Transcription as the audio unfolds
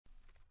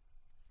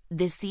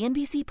This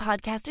CNBC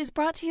podcast is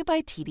brought to you by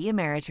TD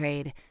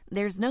Ameritrade.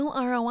 There's no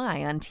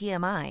ROI on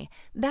TMI.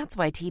 That's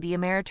why TD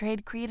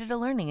Ameritrade created a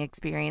learning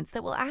experience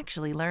that will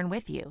actually learn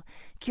with you.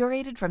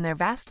 Curated from their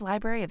vast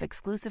library of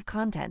exclusive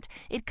content,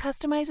 it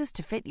customizes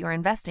to fit your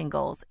investing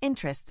goals,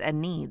 interests, and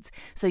needs,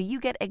 so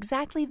you get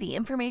exactly the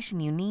information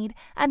you need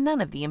and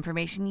none of the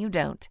information you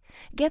don't.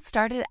 Get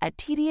started at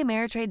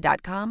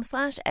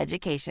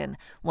tdameritrade.com/education.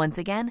 Once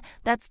again,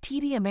 that's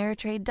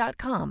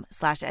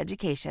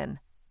tdameritrade.com/education.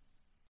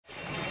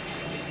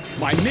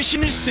 My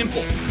mission is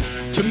simple,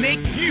 to make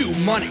you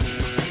money.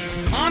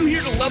 I'm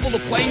here to level the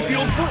playing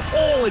field for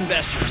all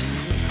investors.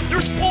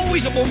 There's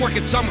always a bull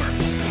market somewhere,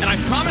 and I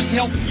promise to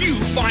help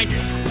you find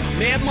it.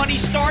 Mad Money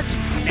starts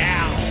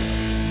now.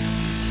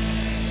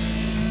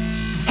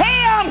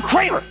 Hey, I'm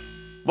Cramer.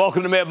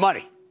 Welcome to Mad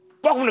Money.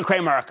 Welcome to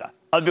Cramerica.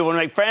 Other people want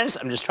to make friends.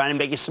 I'm just trying to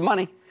make you some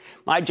money.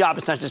 My job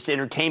is not just to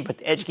entertain, but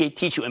to educate,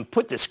 teach you, and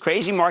put this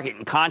crazy market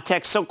in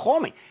context. So call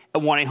me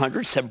at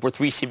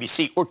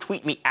 1-800-743-CBC or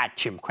tweet me at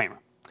Jim Cramer.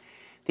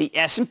 The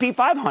S&P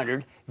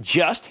 500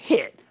 just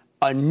hit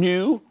a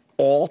new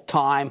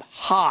all-time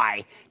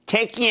high,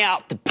 taking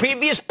out the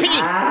previous peak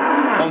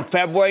on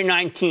February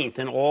 19th.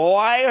 And all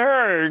I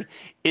heard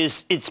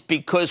is it's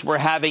because we're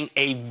having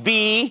a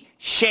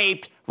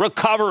V-shaped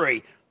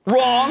recovery.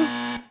 Wrong,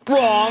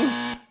 wrong,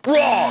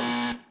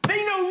 wrong.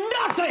 They know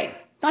nothing.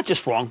 Not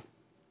just wrong,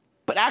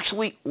 but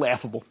actually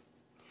laughable.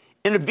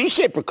 In a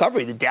V-shaped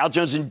recovery, the Dow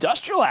Jones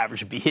Industrial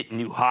Average would be hitting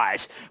new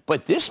highs.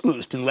 But this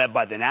move's been led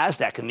by the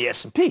NASDAQ and the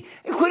S&P,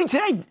 including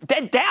today.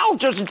 That Dow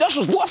Jones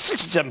Industrial's lost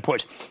 67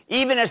 points,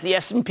 even as the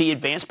S&P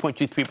advanced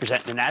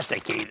 0.23% and the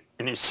NASDAQ gained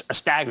a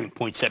staggering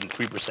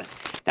 0.73%.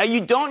 Now,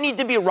 you don't need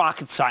to be a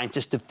rocket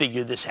scientist to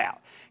figure this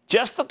out.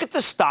 Just look at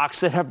the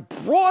stocks that have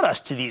brought us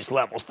to these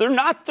levels. They're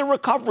not the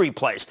recovery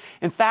plays.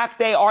 In fact,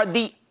 they are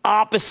the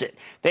opposite.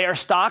 They are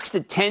stocks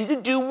that tend to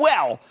do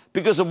well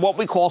because of what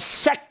we call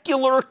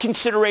secular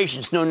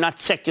considerations. No, not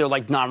secular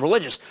like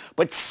non-religious,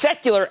 but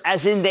secular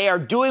as in they are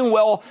doing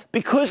well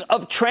because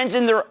of trends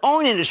in their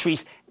own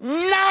industries,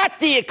 not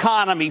the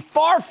economy.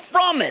 Far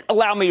from it.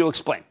 Allow me to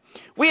explain.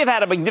 We have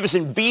had a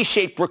magnificent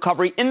V-shaped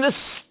recovery in the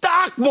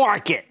stock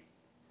market,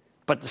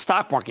 but the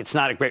stock market's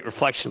not a great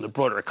reflection of the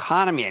broader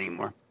economy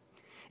anymore.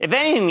 If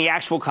anything, the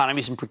actual economy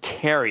is in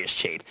precarious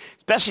shape,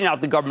 especially now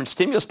that the government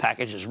stimulus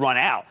package has run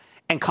out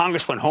and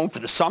Congress went home for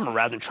the summer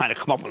rather than trying to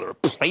come up with a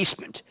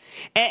replacement.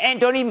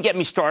 And don't even get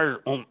me started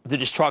on the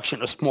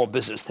destruction of small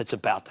business that's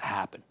about to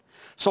happen.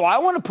 So I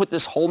want to put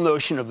this whole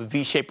notion of a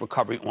V-shaped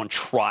recovery on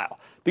trial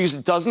because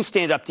it doesn't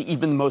stand up to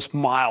even the most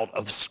mild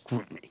of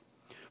scrutiny.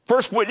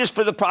 First witness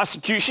for the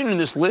prosecution in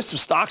this list of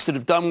stocks that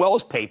have done well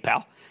is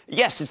PayPal.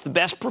 Yes, it's the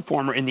best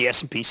performer in the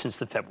S&P since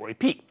the February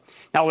peak.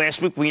 Now,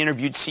 last week we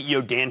interviewed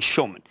CEO Dan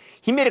Schulman.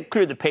 He made it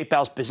clear that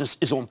PayPal's business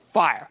is on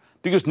fire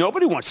because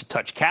nobody wants to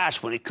touch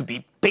cash when it could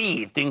be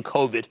bathed in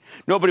COVID.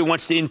 Nobody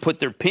wants to input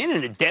their PIN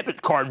in a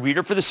debit card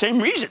reader for the same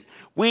reason.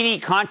 We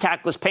need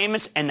contactless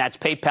payments, and that's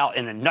PayPal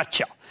in a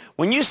nutshell.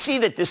 When you see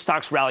that this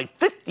stock's rallied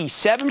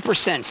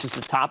 57% since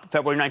the top of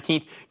February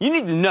 19th, you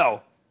need to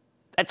know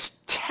that's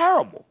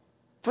terrible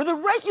for the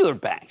regular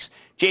banks.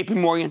 JP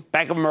Morgan,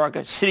 Bank of America,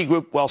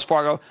 Citigroup, Wells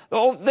Fargo,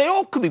 they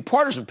all could be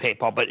partners with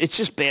PayPal, but it's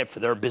just bad for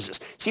their business.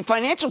 See,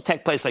 financial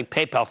tech plays like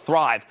PayPal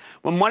thrive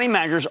when money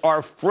managers are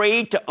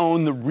afraid to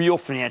own the real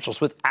financials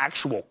with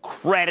actual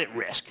credit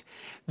risk.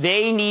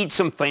 They need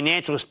some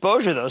financial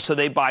exposure, though, so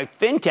they buy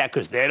fintech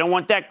because they don't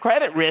want that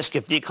credit risk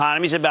if the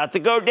economy's about to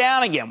go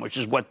down again, which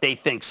is what they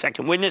think.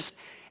 Second witness,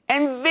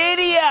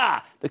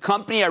 NVIDIA, the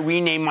company I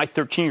renamed my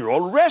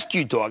 13-year-old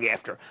rescue dog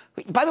after.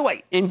 By the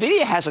way,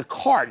 NVIDIA has a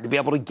card to be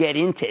able to get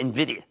into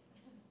NVIDIA.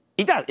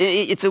 He does.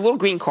 It's a little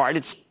green card.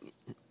 It's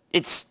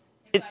his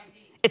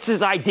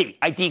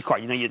ID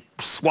card. You know, you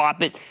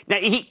swap it. Now,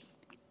 he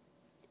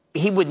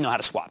wouldn't know how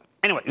to swap it.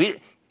 Anyway,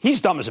 he's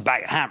dumb as a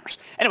bag of hammers.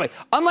 Anyway,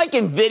 unlike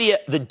NVIDIA,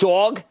 the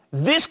dog,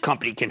 this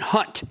company can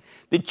hunt.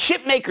 The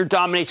chip maker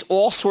dominates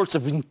all sorts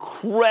of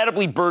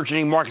incredibly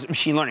burgeoning markets: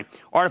 machine learning,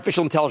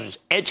 artificial intelligence,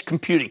 edge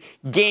computing,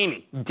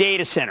 gaming,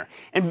 data center.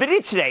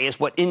 NVIDIA today is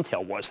what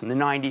Intel was in the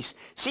 90s.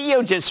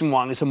 CEO Jensen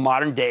Huang is a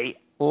modern-day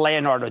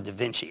Leonardo da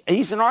Vinci. And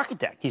he's an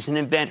architect, he's an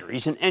inventor,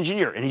 he's an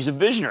engineer, and he's a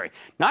visionary.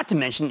 Not to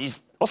mention,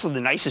 he's also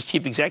the nicest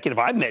chief executive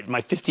I've met in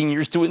my 15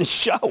 years doing this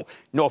show.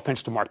 No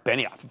offense to Mark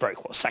Benioff, a very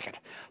close second.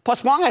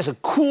 Plus, Huang has a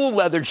cool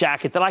leather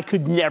jacket that I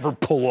could never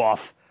pull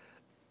off.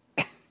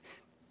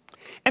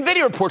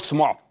 NVIDIA reports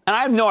tomorrow, and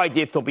I have no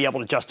idea if they'll be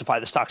able to justify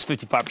the stock's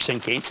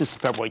 55% gain since the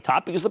February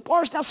top because the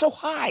bar is now so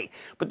high.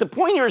 But the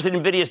point here is that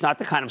NVIDIA is not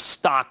the kind of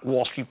stock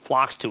Wall Street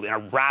flocks to in a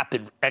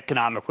rapid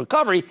economic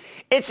recovery.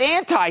 It's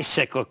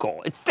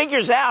anti-cyclical. It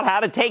figures out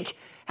how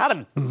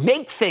to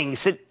make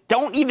things that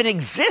don't even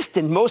exist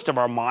in most of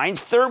our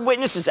minds. Third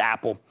witness is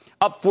Apple,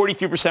 up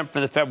 43%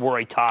 from the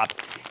February top.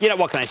 You know,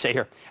 what can I say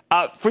here?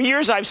 For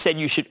years, I've said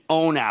you should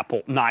own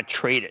Apple, not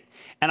trade it.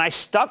 And I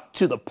stuck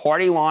to the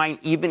party line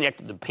even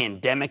after the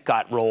pandemic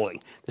got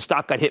rolling. The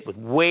stock got hit with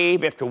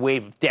wave after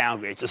wave of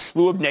downgrades, a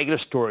slew of negative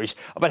stories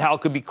about how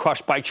it could be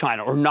crushed by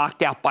China or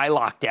knocked out by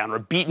lockdown or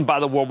beaten by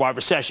the worldwide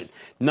recession.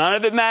 None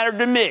of it mattered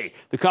to me.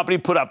 The company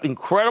put up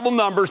incredible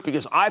numbers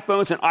because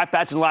iPhones and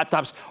iPads and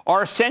laptops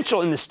are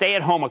essential in the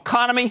stay-at-home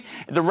economy.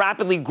 The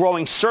rapidly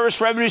growing service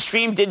revenue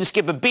stream didn't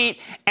skip a beat,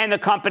 and the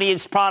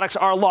company's products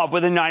are loved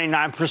with a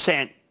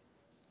 99%.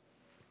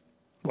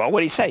 Well,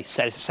 what do you say?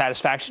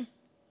 Satisfaction?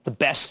 The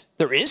best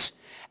there is?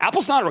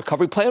 Apple's not a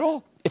recovery play at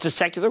all. It's a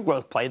secular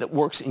growth play that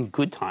works in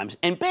good times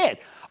and bad.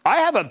 I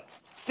have a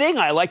thing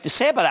I like to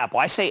say about Apple.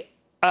 I say,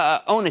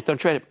 own it, don't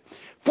trade it.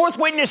 Fourth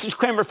witness is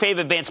Cramer fave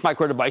Advanced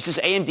Micro Devices.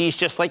 AMD is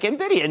just like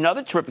NVIDIA,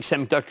 another terrific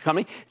semiconductor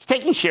company. It's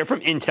taking share from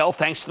Intel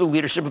thanks to the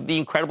leadership of the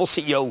incredible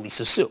CEO,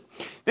 Lisa Su.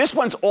 This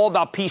one's all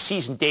about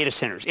PCs and data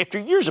centers. After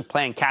years of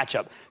playing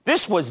catch-up,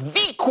 this was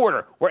the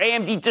quarter where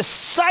AMD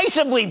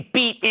decisively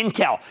beat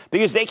Intel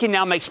because they can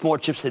now make smaller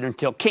chips that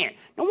Intel can't.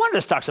 No wonder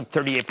the stock's up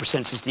 38%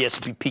 since the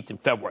S&P peaked in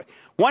February.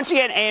 Once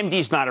again, AMD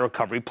is not a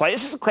recovery play.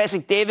 This is a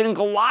classic David and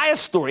Goliath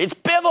story. It's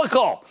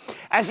biblical.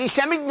 As these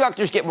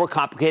semiconductors get more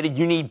complicated,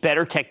 you need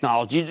better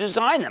technology to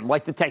design them,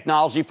 like the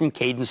technology from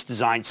Cadence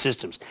Design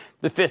Systems.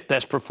 The fifth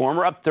best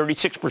performer, up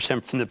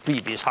 36% from the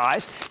previous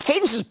highs.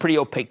 Cadence is a pretty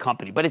opaque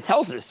company, but it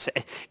tells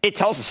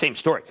the same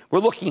story. We're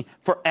looking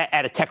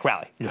at a tech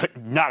rally,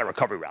 not a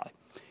recovery rally.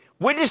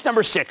 Witness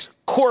number 6,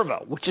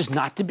 Corvo, which is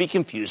not to be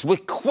confused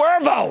with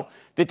Cuervo,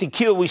 the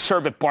tequila we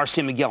serve at Bar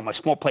San Miguel, my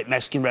small plate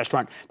Mexican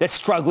restaurant that's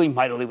struggling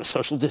mightily with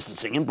social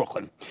distancing in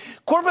Brooklyn.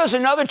 Corvo is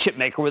another chip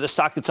maker with a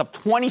stock that's up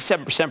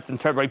 27% from the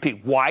February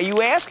peak. Why,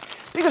 you ask?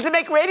 Because they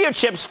make radio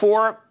chips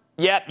for,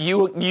 yep,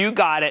 you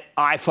got it,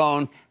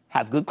 iPhone.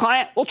 Have a good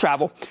client, we'll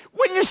travel.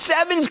 Witness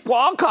 7's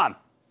Qualcomm.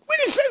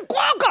 Witness 7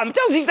 Qualcomm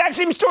tells the exact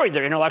same story.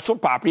 Their intellectual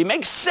property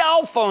makes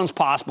cell phones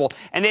possible,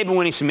 and they've been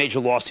winning some major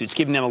lawsuits,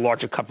 giving them a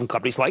larger cut from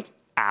companies like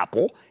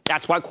Apple.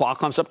 That's why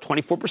Qualcomm's up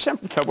 24%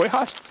 from February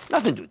highs.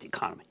 Nothing to do with the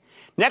economy.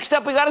 Next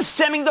up, we got a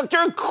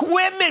semiconductor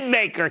equipment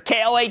maker,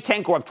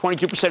 KLA-Tencor, up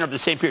 22% over the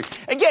same period.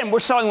 Again, we're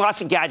selling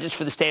lots of gadgets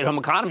for the stay-at-home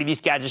economy.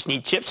 These gadgets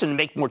need chips, and to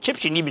make more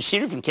chips, you need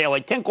machinery from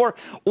KLA-Tencor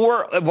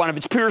or one of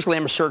its peers,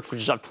 Lam Research,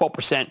 which is up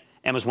 12%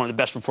 and was one of the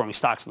best-performing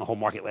stocks in the whole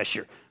market last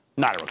year.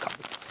 Not a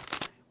recovery.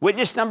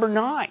 Witness number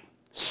 9,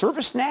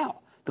 ServiceNow,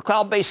 the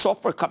cloud-based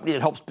software company that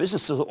helps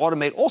businesses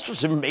automate all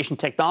sorts of information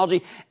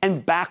technology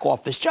and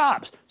back-office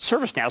jobs.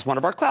 ServiceNow is one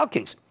of our cloud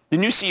kings. The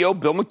new CEO,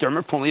 Bill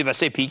McDermott, formerly of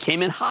SAP,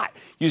 came in hot,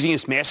 using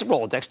his massive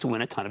Rolodex to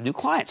win a ton of new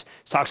clients.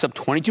 Stock's up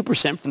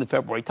 22% from the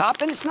February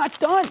top, and it's not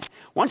done.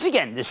 Once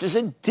again, this is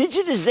a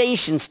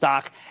digitization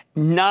stock,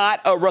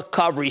 not a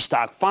recovery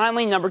stock.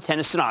 Finally, number 10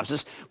 is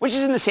Synopsys, which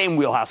is in the same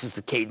wheelhouse as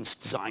the Cadence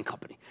Design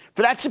Company.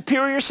 For that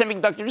superior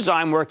semiconductor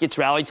design work, it's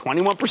rallied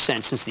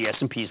 21% since the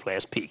S&P's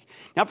last peak.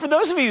 Now, for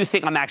those of you who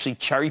think I'm actually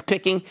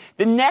cherry-picking,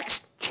 the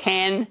next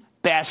 10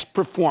 best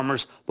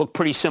performers look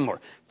pretty similar.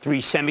 3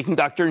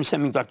 semiconductor and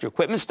semiconductor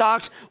equipment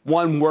stocks,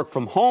 1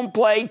 work-from-home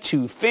play,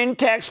 2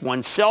 fintechs,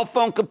 1 cell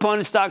phone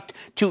component stock,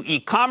 2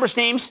 e-commerce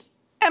names,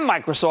 and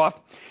Microsoft.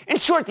 In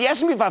short, the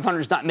S&P 500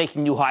 is not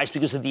making new highs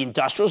because of the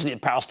industrials, the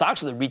apparel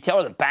stocks, or the retail,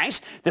 or the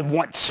banks that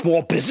want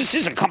small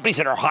businesses and companies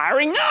that are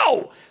hiring.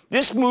 No!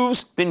 This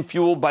move's been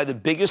fueled by the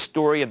biggest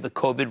story of the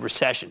COVID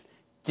recession,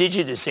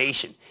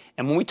 digitization.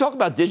 And when we talk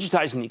about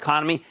digitizing the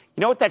economy,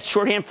 you know what that's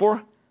shorthand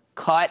for?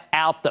 Cut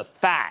out the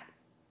fat,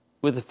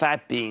 with the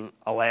fat being,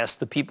 alas,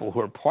 the people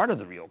who are part of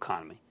the real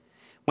economy.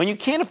 When you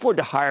can't afford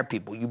to hire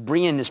people, you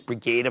bring in this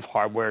brigade of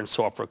hardware and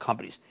software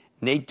companies,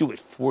 and they do it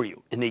for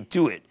you, and they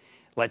do it,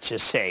 let's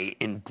just say,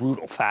 in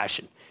brutal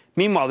fashion.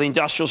 Meanwhile, the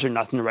industrials are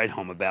nothing to write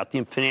home about. The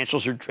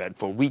financials are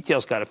dreadful.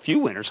 Retail's got a few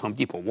winners, Home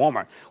Depot,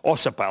 Walmart,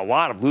 offset by a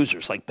lot of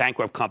losers like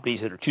bankrupt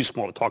companies that are too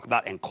small to talk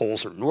about and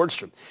Kohl's or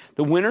Nordstrom.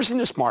 The winners in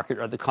this market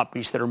are the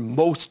companies that are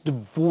most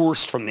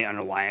divorced from the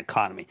underlying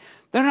economy.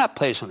 They're not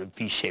plays on a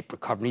V-shaped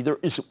recovery. There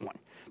isn't one.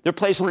 They're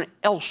plays on an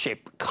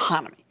L-shaped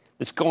economy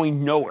that's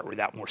going nowhere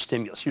without more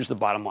stimulus. Here's the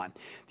bottom line.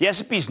 The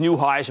S&P's new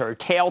highs are a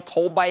tale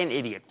told by an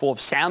idiot, full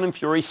of sound and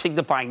fury,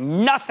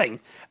 signifying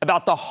nothing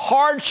about the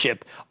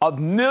hardship of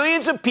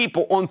millions of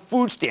people on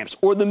food stamps,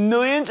 or the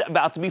millions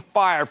about to be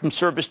fired from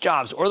service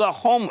jobs, or the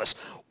homeless,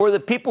 or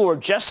the people who are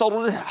just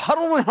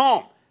huddled at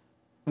home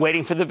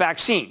waiting for the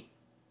vaccine,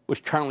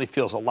 which currently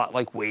feels a lot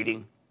like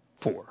waiting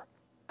for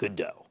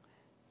Godot.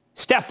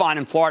 Stefan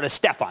in Florida.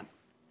 Stefan.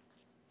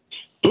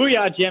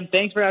 Booyah, Jim.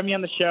 Thanks for having me on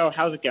the show.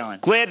 How's it going?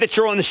 Glad that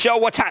you're on the show.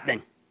 What's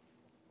happening?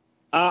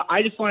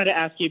 I just wanted to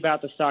ask you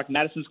about the stock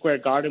Madison Square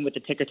Garden with the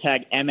ticker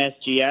tag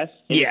MSGS.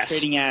 It's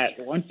trading at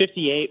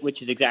 158,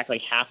 which is exactly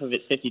half of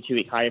its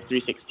 52-week high of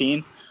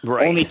 316.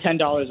 Right. Only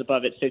 $10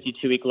 above its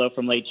 52-week low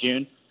from late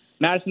June.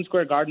 Madison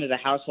Square Garden is a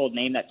household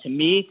name that, to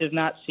me, does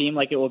not seem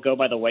like it will go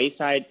by the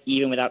wayside,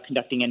 even without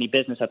conducting any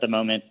business at the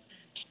moment.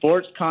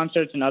 Sports,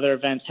 concerts, and other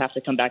events have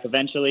to come back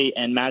eventually,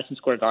 and Madison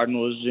Square Garden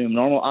will resume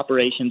normal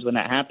operations when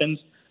that happens.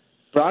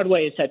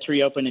 Broadway is set to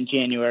reopen in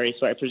January,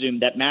 so I presume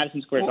that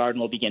Madison Square Garden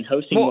will begin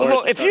hosting more.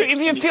 Well, if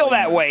you feel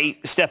that way,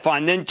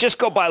 Stefan, then just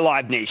go by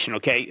Live Nation,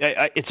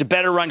 okay? It's a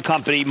better-run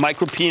company. Mike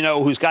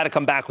Rapino, who's got to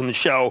come back on the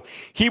show,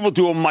 he will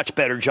do a much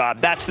better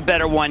job. That's the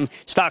better one.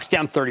 Stock's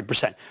down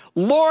 30%.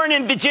 Lauren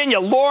in Virginia.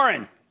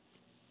 Lauren.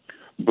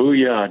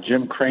 Booyah,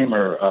 Jim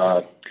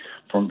Cramer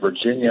from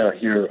Virginia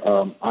here.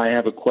 I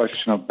have a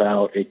question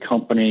about a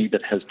company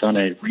that has done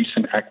a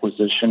recent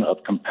acquisition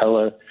of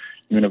Capella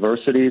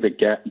University.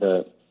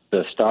 The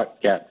stock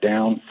gapped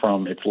down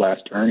from its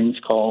last earnings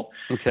call.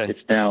 Okay.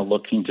 It's now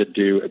looking to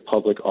do a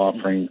public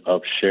offering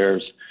of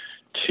shares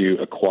to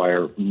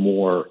acquire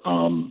more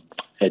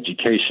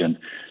education.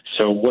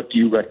 So what do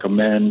you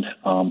recommend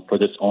for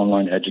this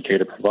online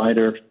educator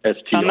provider?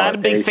 I'm not a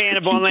big fan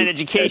of online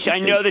education. I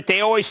know that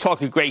they always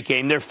talk a great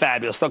game. They're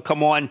fabulous. They'll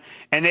come on,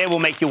 and they will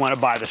make you want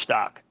to buy the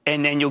stock.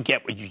 And then you'll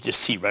get what you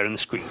just see right on the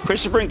screen.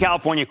 Christopher in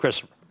California.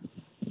 Christopher.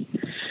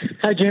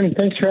 Hi, Jim.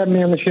 Thanks for having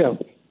me on the show.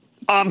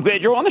 I'm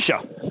glad you're on the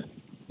show.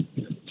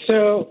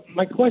 So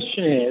my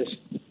question is,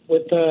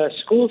 with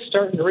schools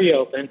starting to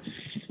reopen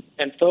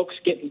and folks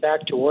getting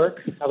back to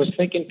work, I was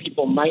thinking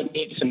people might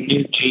need some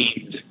new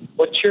jeans.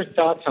 What's your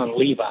thoughts on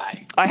Levi?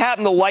 I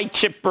happen to like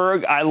Chip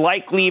Bergh. I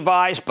like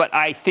Levi's, but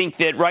I think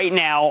that right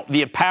now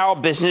the apparel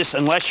business,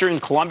 unless you're in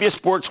Columbia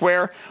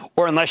Sportswear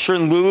or unless you're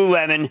in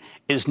Lululemon,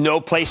 is no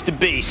place to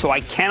be. So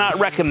I cannot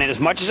recommend, as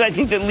much as I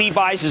think that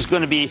Levi's is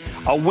going to be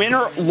a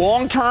winner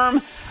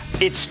long-term,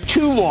 it's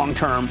too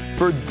long-term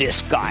for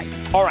this guy.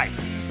 All right.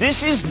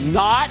 This is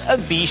not a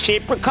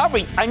V-shaped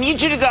recovery. I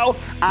need you to go,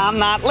 I'm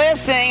not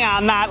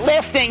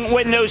listening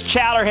when those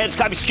chowderheads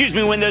come,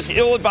 when those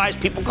ill-advised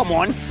people come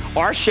on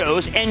our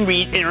shows and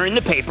are in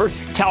the paper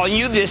telling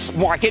you this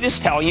market is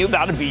telling you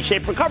about a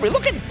V-shaped recovery.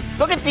 Look at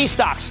these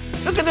stocks.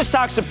 Look at the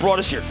stocks that brought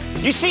us here.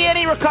 You see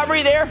any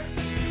recovery there?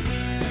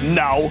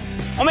 No.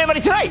 Well,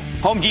 maybe tonight,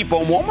 Home Depot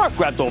and Walmart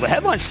grabbed all the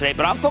headlines today,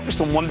 but I'm focused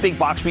on one big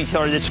box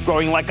retailer that's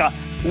growing like a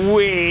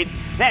weed.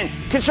 Then,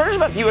 concerns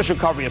about the U.S.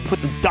 recovery have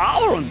put the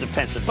dollar on the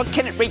defensive, but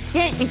can it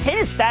retain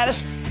its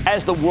status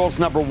as the world's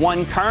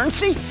 #1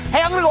 currency?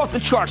 Hey, I'm going to go off the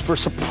charts for a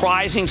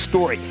surprising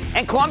story.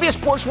 And Columbia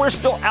Sportswear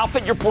still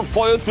outfit your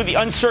portfolio through the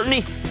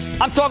uncertainty?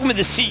 I'm talking with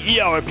the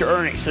CEO after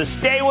earnings, so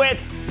stay with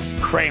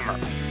Cramer.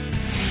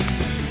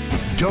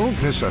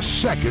 Don't miss a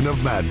second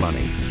of Mad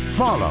Money.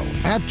 Follow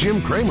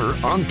 @Jim Cramer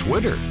on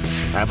Twitter.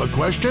 Have a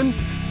question?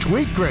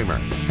 Tweet Cramer.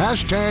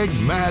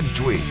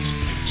 #MadTweets.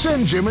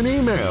 Send Jim an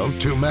email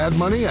to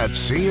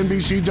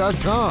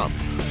madmoney@cnbc.com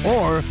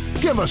or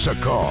give us a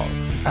call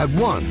at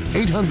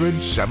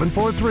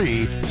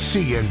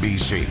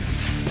 1-800-743-CNBC.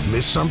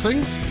 Miss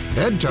something?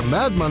 Head to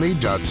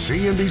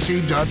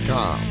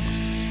madmoney.cnbc.com.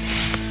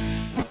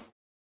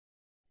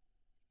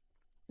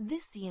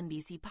 This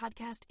CNBC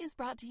podcast is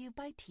brought to you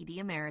by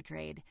TD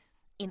Ameritrade.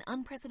 In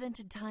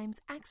unprecedented times,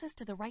 access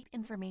to the right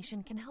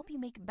information can help you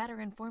make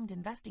better-informed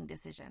investing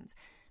decisions.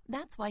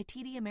 That's why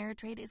TD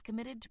Ameritrade is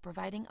committed to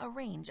providing a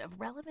range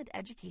of relevant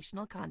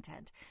educational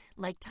content,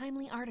 like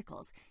timely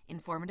articles,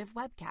 informative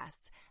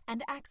webcasts,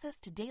 and access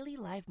to daily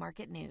live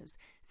market news,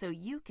 so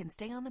you can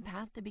stay on the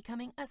path to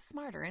becoming a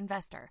smarter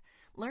investor.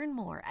 Learn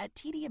more at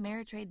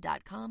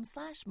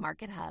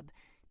tdameritrade.com/markethub.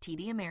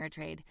 TD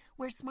Ameritrade,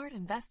 where smart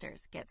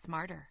investors get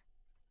smarter.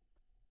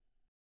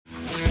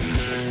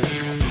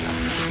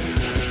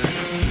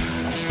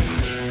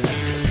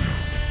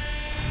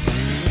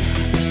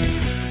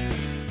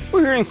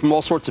 We're hearing from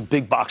all sorts of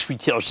big box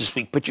retailers this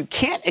week, but you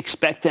can't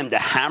expect them to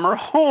hammer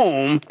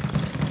home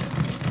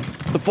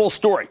the full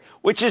story,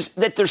 which is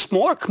that their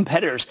smaller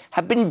competitors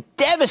have been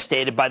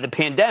devastated by the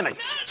pandemic.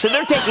 So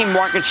they're taking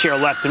market share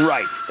left and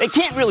right. They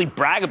can't really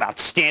brag about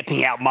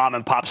stamping out mom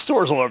and pop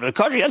stores all over the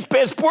country. That's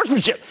bad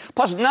sportsmanship.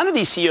 Plus, none of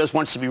these CEOs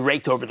wants to be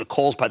raked over the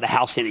coals by the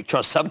House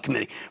Antitrust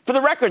Subcommittee. For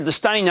the record, the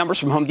stunning numbers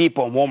from Home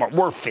Depot and Walmart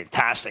were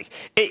fantastic.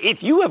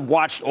 If you have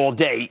watched all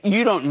day,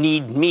 you don't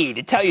need me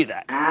to tell you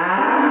that.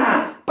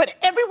 But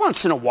every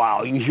once in a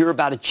while, you hear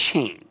about a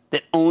chain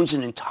that owns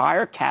an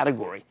entire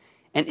category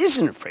and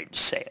isn't afraid to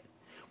say it.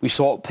 We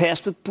saw it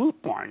pass with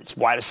Boot Barn, its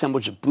wide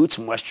assemblage of boots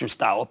and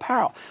Western-style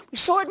apparel. We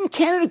saw it in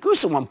Canada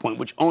Goose at one point,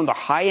 which owned the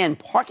high-end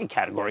parka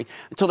category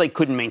until they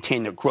couldn't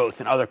maintain their growth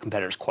and other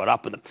competitors caught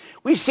up with them.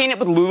 We've seen it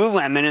with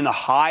Lululemon in the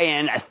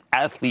high-end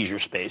athleisure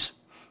space.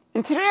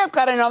 And today I've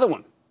got another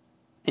one.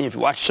 And if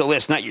you watched the show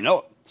last night, you know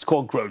it. It's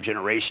called Grow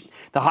Generation,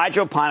 the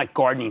hydroponic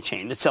gardening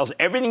chain that sells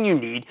everything you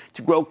need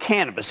to grow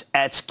cannabis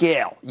at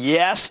scale.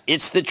 Yes,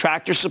 it's the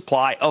Tractor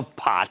Supply of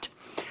pot.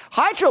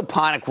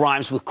 Hydroponic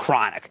rhymes with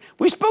chronic.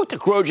 We spoke to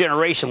Grow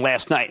Generation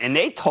last night, and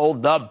they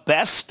told the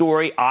best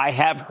story I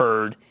have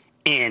heard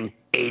in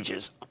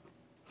ages.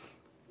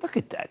 Look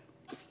at that.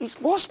 He's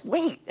lost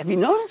weight. Have you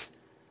noticed?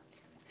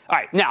 All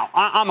right, now,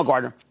 I'm a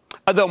gardener,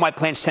 although my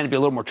plants tend to be a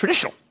little more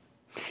traditional.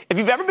 If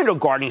you've ever been to a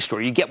gardening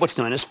store, you get what's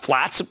known as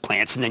flats of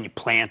plants, and then you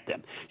plant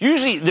them.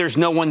 Usually, there's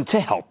no one to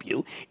help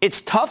you.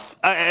 It's tough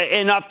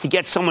enough to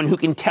get someone who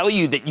can tell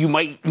you that you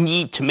might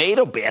need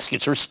tomato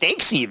baskets or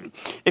stakes even.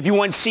 If you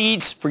want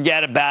seeds,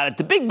 forget about it.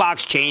 The big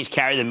box chains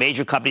carry the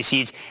major company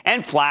seeds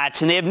and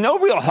flats, and they have no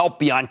real help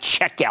beyond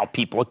checkout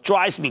people. It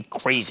drives me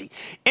crazy.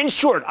 In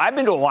short, I've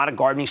been to a lot of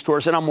gardening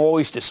stores, and I'm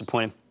always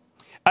disappointed.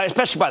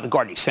 Especially by the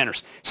gardening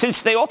centers,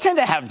 since they all tend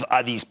to have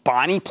these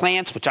Bonnie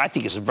plants, which I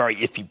think is a very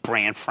iffy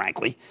brand,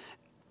 frankly.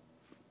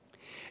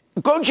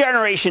 Grow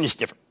Generation is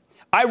different.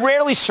 I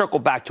rarely circle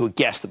back to a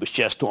guest that was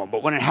just on,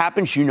 but when it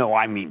happens, you know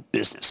I mean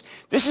business.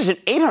 This is an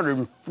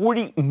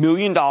 $840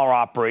 million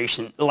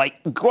operation,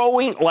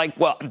 growing like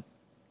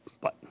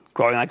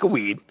a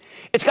weed.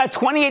 It's got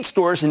 28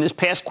 stores. In this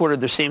past quarter,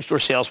 their same-store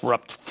sales were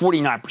up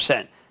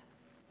 49%.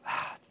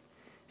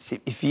 See,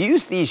 if you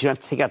use these, you have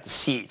to take out the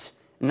seeds.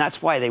 And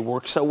that's why they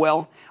work so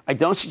well. I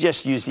don't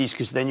suggest you use these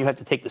because then you have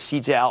to take the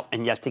seeds out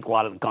and you have to take a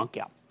lot of the gunk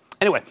out.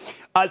 Anyway,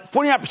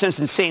 49% is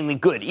insanely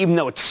good. Even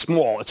though it's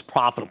small, it's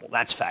profitable.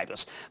 That's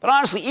fabulous. But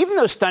honestly, even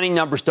those stunning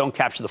numbers don't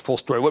capture the full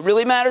story. What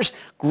really matters,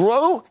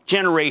 Grow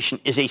Generation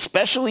is a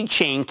specialty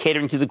chain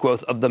catering to the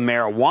growth of the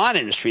marijuana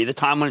industry at a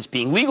time when it's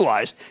being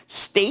legalized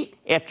state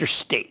after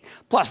state.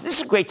 Plus, this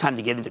is a great time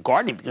to get into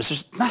gardening because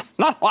there's not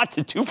a lot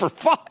to do for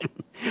fun.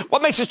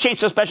 What makes this chain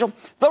so special?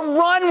 The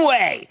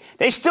runway.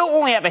 They still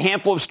only have a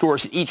handful of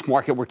stores in each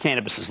market where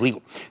cannabis is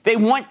legal. They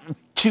want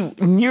to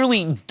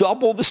nearly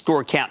double the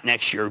store count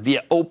next year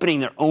via opening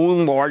their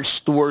own large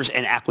stores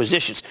and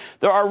acquisitions.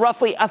 There are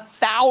roughly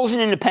 1,000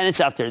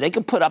 independents out there. They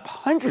could put up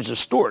hundreds of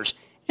stores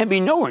and be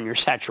nowhere near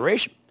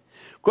saturation.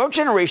 Grow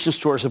Generation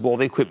stores have all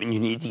the equipment you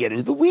need to get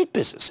into the weed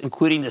business,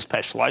 including the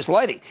specialized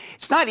lighting.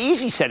 It's not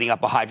easy setting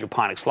up a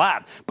hydroponics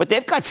lab, but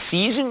they've got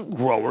seasoned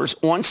growers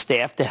on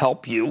staff to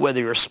help you,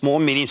 whether you're a small,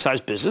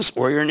 medium-sized business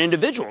or you're an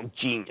individual.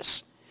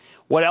 Genius.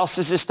 What else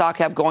does this stock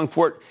have going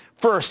for it?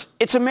 First,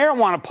 it's a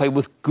marijuana play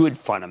with good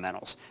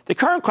fundamentals. The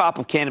current crop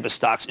of cannabis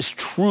stocks is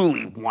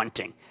truly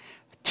wanting.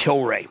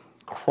 Tilray,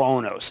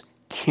 Cronos,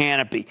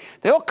 Canopy.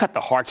 They all cut the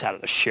hearts out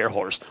of the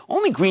shareholders.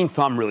 Only Green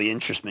Thumb really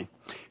interests me.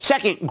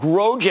 Second,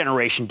 Grow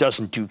Generation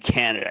doesn't do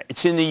Canada.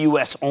 It's in the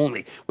U.S.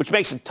 only, which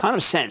makes a ton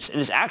of sense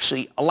and is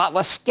actually a lot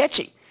less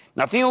sketchy.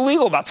 Nothing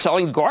illegal about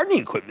selling gardening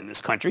equipment in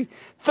this country.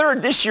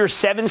 Third, this year,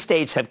 7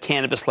 states have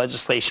cannabis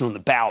legislation on the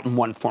ballot in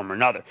one form or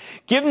another.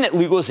 Given that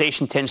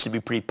legalization tends to be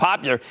pretty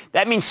popular,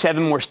 that means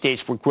 7 more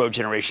states where Grow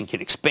Generation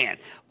can expand.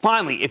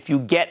 Finally, if you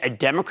get a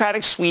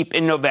Democratic sweep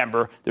in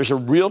November, there's a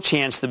real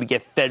chance that we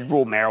get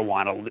federal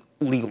marijuana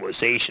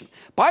legalization.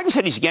 Biden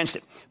said he's against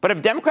it, but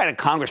if Democratic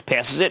Congress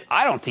passes it,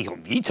 I don't think he'll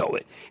veto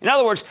it. In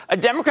other words, a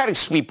Democratic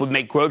sweep would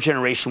make Grow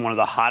Generation one of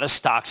the hottest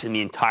stocks in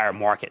the entire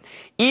market.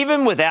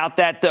 Even without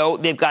that, though,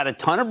 they've got a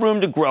ton of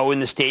room to grow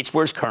in the states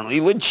where it's currently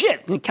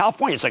legit. In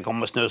California, it's like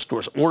almost no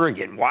stores.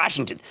 Oregon,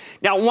 Washington.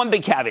 Now, one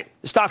big caveat.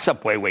 The stock's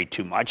up way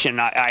too much, and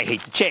I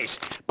hate to chase.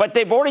 But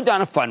they've already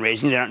done a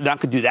fundraising. They're not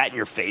going to do that in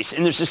your face.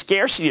 And there's a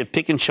scarcity of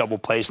pick and shovel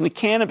plays in the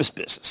cannabis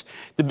business.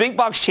 The big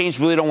box chains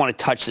really don't want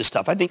to touch this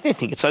stuff. I think they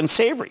think it's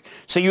unsavory.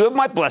 So you have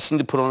my blessing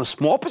to put on a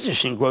small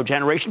position in Grow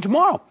Generation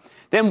tomorrow.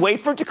 Then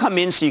wait for it to come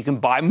in so you can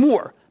buy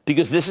more,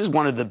 because this is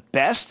one of the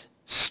best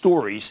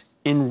stories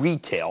in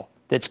retail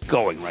that's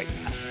going right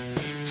now.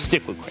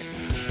 Stick with Cramer.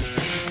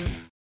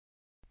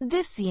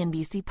 This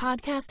CNBC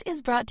podcast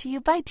is brought to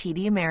you by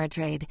TD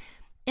Ameritrade.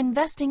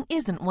 Investing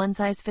isn't one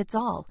size fits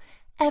all.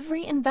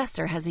 Every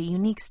investor has a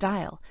unique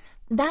style.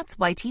 That's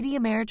why TD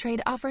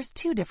Ameritrade offers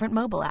 2 different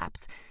mobile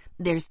apps.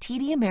 There's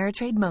TD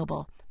Ameritrade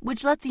Mobile,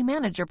 which lets you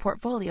manage your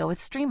portfolio with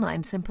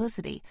streamlined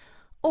simplicity,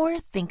 or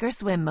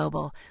Thinkorswim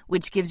Mobile,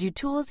 which gives you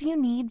tools you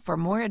need for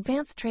more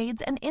advanced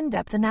trades and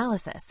in-depth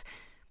analysis.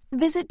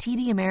 Visit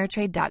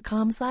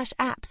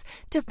tdameritrade.com/apps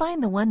to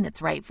find the one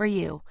that's right for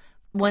you.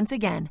 Once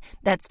again,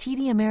 that's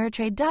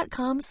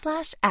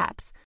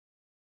tdameritrade.com/apps.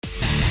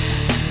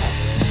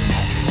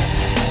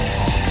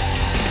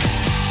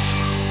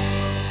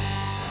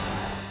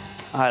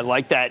 I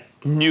like that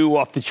new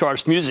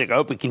off-the-charts music. I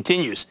hope it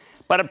continues.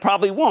 But it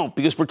probably won't,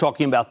 because we're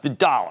talking about the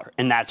dollar,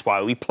 and that's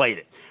why we played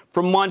it.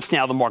 For months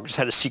now, the market's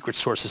had a secret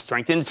source of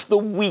strength, and it's the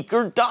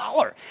weaker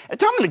dollar. At a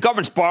time when the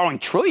government's borrowing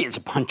trillions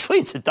upon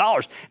trillions of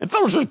dollars, and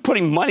Federal Reserve's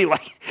putting money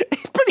like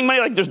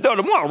there's no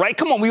tomorrow, right?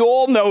 Come on, we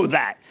all know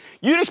that.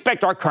 You'd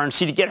expect our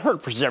currency to get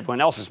hurt versus everyone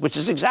else's, which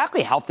is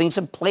exactly how things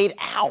have played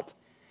out.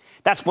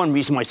 That's one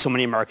reason why so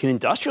many American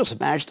industrials have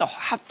managed to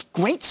have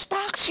great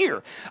stocks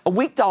here. A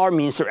weak dollar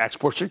means their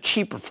exports are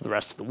cheaper for the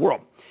rest of the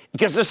world. It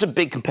gives us a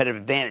big competitive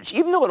advantage,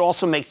 even though it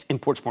also makes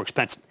imports more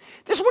expensive.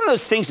 This is one of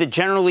those things that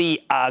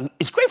generally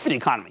is great for the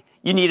economy.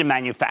 You need a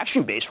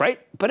manufacturing base, right?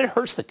 But it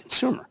hurts the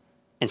consumer.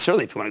 And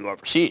certainly if you want to go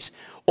overseas.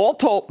 All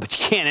told, but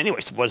you can't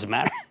anyway, so what does it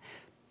matter?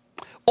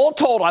 All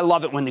told, I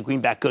love it when the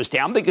greenback goes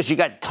down because you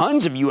got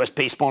tons of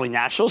U.S.-based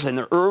multinationals and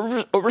their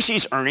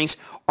overseas earnings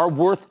are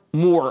worth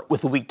more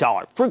with a weak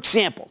dollar. For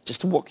example,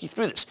 just to walk you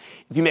through this,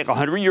 if you make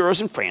 100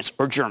 euros in France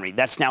or Germany,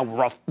 that's now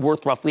worth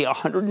roughly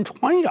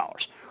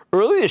 $120.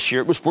 Earlier this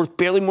year, it was worth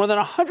barely more than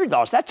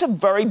 $100. That's a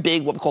very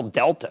big, what we call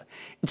delta.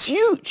 It's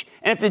huge.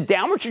 And if the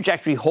downward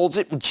trajectory holds,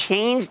 it would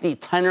change the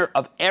tenor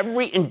of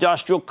every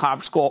industrial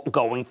conference call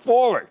going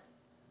forward.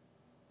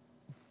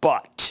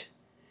 But,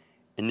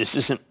 and this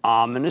is an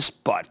ominous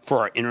but for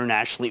our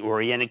internationally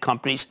oriented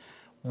companies,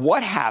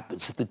 what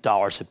happens if the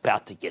dollar's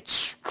about to get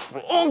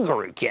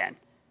stronger again?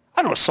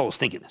 I don't know if Sol's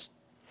thinking this.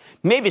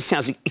 Maybe it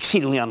sounds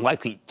exceedingly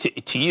unlikely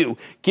to you,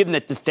 given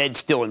that the Fed's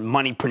still in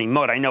money-printing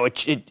mode. I know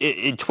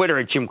in Twitter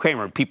at Jim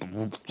Cramer,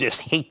 people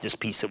just hate this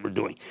piece that we're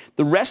doing.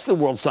 The rest of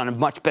the world's done a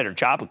much better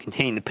job of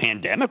containing the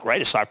pandemic,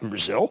 right, aside from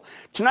Brazil.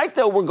 Tonight,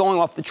 though, we're going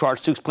off the charts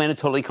to explain a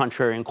totally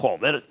contrarian call,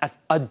 that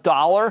a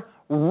dollar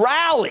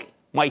rally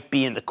might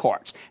be in the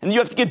cards. And you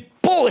have to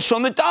get bullish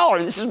on the dollar.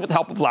 And this is with the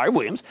help of Larry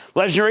Williams,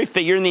 legendary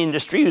figure in the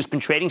industry who's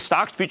been trading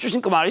stocks, futures,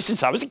 and commodities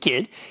since I was a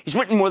kid. He's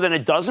written more than a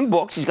dozen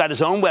books. He's got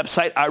his own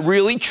website,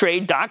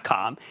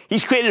 ireallytrade.com.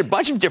 He's created a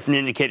bunch of different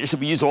indicators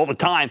that we use all the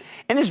time.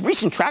 And his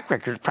recent track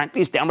record,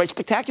 frankly, is downright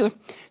spectacular.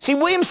 See,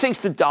 Williams thinks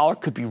the dollar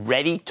could be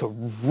ready to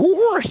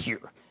roar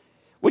here,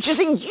 which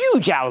is a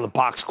huge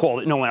out-of-the-box call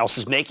that no one else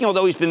is making,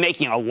 although he's been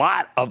making a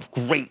lot of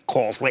great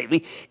calls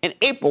lately. In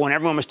April, when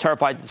everyone was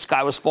terrified that the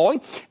sky was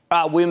falling,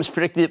 Williams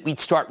predicted that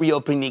we'd start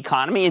reopening the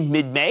economy in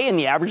mid-May, and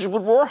the averages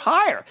would roar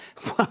higher.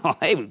 Well,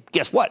 hey,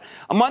 guess what?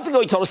 A month ago,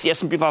 he told us the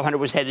S&P 500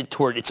 was headed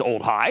toward its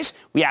old highs.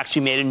 We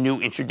actually made a new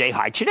intraday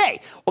high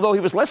today, although he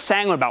was less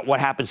sanguine about what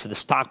happens to the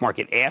stock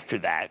market after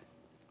that.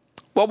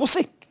 Well, we'll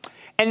see.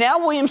 And now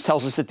Williams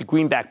tells us that the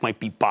greenback might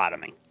be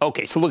bottoming.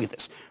 Okay, so look at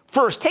this.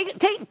 First, take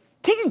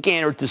a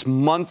gander at this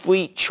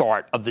monthly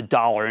chart of the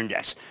dollar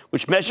index,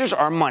 which measures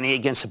our money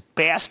against a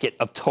basket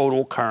of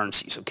total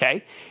currencies,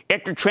 okay?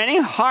 After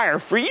trending higher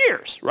for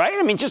years, right?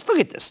 I mean, just look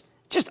at this.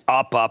 Just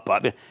up, up,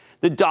 up.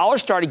 The dollar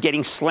started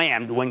getting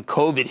slammed when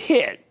COVID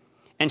hit,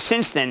 and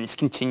since then it's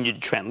continued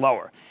to trend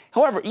lower.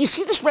 However, you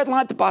see this red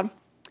line at the bottom?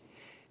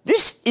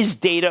 This is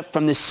data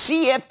from the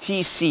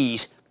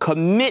CFTC's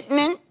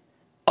Commitment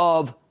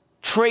of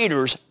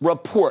Traders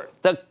report,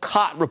 the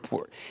COT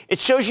report. It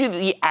shows you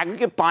the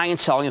aggregate buying and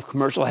selling of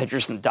commercial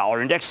hedgers in the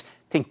dollar index.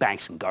 Think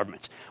banks and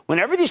governments.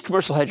 Whenever these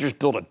commercial hedgers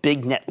build a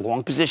big net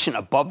long position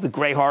above the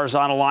gray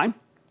horizontal line,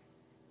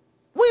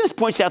 Williams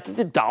points out that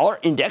the dollar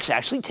index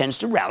actually tends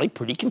to rally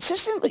pretty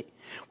consistently.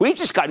 We've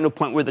just gotten to a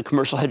point where the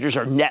commercial hedgers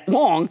are net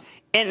long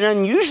in an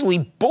unusually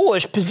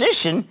bullish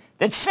position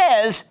that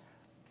says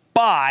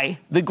buy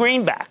the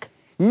greenback.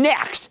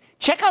 Next,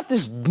 check out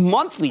this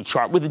monthly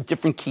chart with a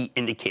different key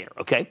indicator,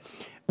 okay?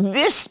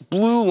 This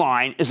blue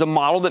line is a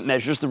model that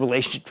measures the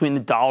relationship between the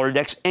dollar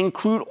index and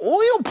crude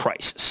oil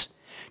prices.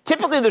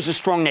 Typically, there's a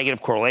strong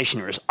negative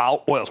correlation here as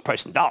oil's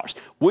priced in dollars.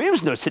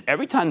 Williams notes that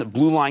every time the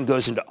blue line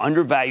goes into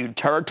undervalued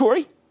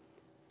territory,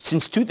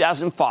 since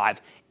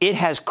 2005, it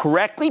has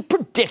correctly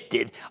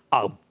predicted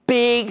a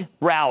big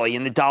rally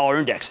in the dollar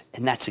index,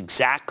 and that's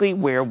exactly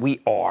where we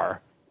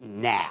are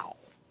now.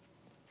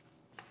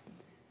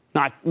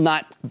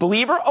 Not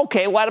believer?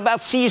 Okay, what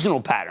about seasonal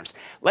patterns?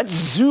 Let's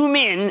zoom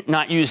in,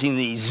 not using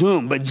the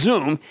zoom, but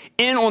zoom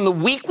in on the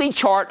weekly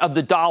chart of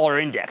the dollar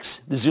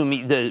index.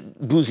 The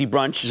boozy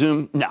brunch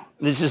zoom? No,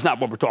 this is not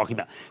what we're talking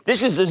about.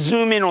 This is a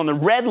zoom in on the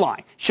red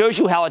line. Shows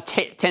you how it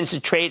tends to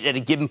trade at a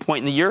given point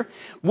in the year.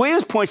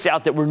 Williams points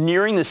out that we're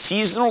nearing the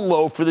seasonal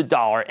low for the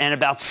dollar, and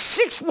about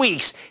 6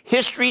 weeks,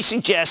 history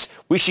suggests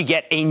we should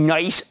get a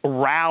nice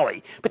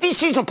rally. But these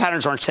seasonal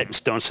patterns aren't set in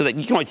stone, so that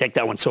you can only take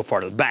that one so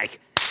far to the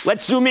bank.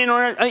 Let's zoom in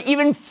on it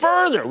even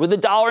further with the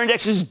dollar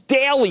index's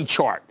daily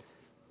chart.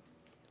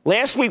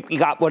 Last week, we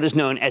got what is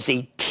known as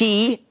a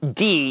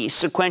TD,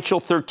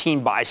 sequential 13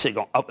 buy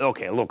signal.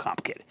 Okay, a little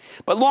complicated.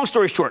 But long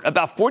story short,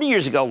 about 40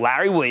 years ago,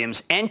 Larry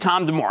Williams and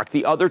Tom DeMark,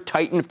 the other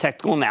titan of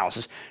technical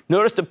analysis,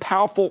 noticed a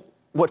powerful,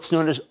 what's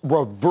known as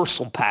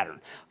reversal pattern.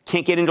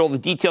 Can't get into all the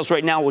details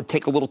right now. It would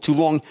take a little too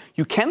long.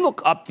 You can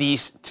look up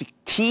these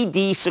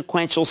TD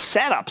sequential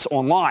setups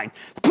online.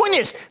 The point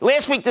is,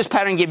 last week this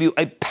pattern gave you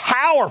a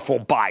powerful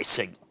buy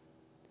signal,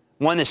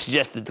 one that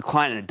suggests the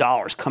decline in the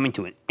dollar is coming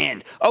to an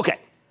end. Okay,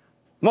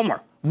 one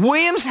more.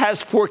 Williams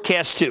has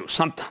forecasts too,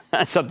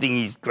 something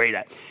he's great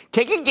at.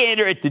 Take a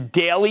gander at the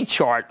daily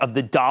chart of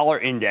the dollar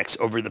index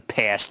over the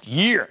past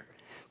year.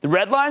 The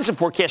red line is a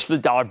forecast for the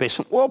dollar based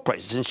on oil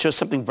prices and shows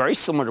something very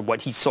similar to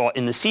what he saw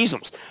in the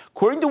seasonals.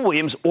 According to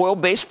Williams'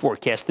 oil-based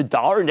forecast, the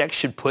dollar index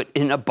should put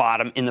in a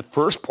bottom in the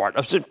first part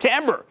of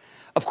September.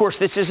 Of course,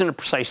 this isn't a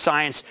precise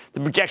science.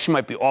 The projection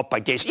might be off by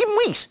days, even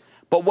weeks.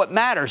 But what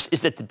matters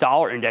is that the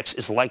dollar index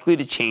is likely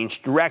to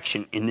change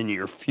direction in the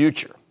near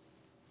future.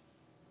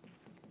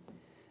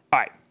 All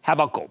right, how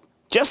about gold?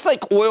 Just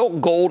like oil,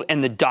 gold,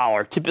 and the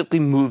dollar typically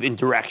move in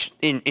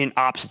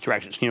opposite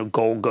directions. You know,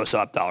 gold goes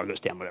up, dollar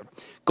goes down, whatever.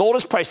 Gold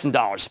is priced in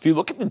dollars. If you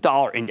look at the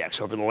dollar index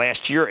over the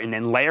last year and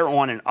then layer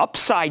on an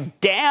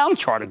upside-down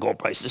chart of gold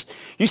prices,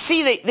 you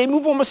see they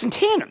move almost in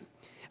tandem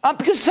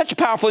because it's such a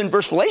powerful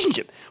inverse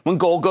relationship. When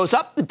gold goes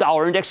up, the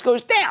dollar index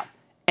goes down.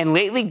 And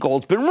lately,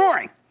 gold's been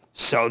roaring.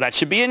 So that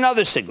should be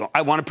another signal.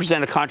 I want to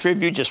present a contrary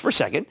view just for a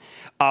second.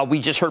 We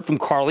just heard from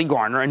Carly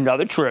Garner,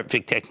 another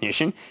terrific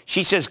technician.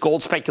 She says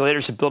gold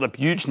speculators have built up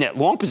huge net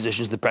long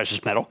positions in the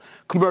precious metal.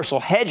 Commercial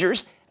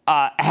hedgers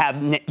have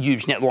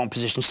huge net long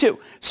positions too.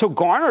 So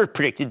Garner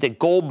predicted that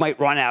gold might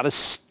run out of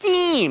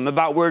steam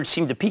about where it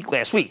seemed to peak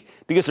last week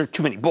because there are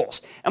too many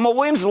bulls. And while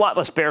Williams is a lot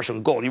less bearish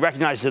on gold, he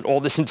recognizes that all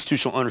this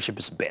institutional ownership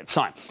is a bad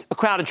sign. A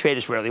crowded trade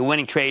is rarely a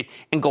winning trade,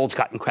 and gold's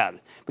gotten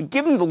crowded. But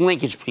given the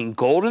linkage between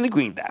gold and the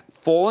greenback,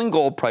 falling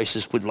gold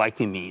prices would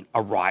likely mean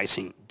a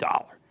rising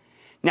dollar.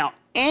 Now,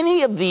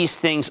 any of these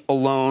things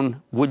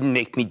alone wouldn't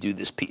make me do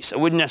this piece. It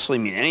wouldn't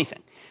necessarily mean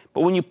anything.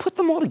 But when you put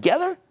them all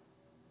together,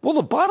 well,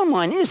 the bottom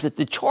line is that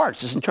the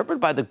charts, as interpreted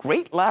by the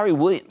great Larry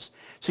Williams,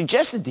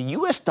 suggest that the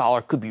U.S.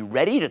 dollar could be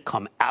ready to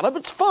come out of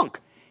its funk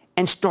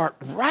and start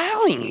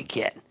rallying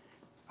again.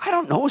 I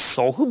don't know a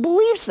soul who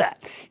believes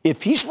that.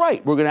 If he's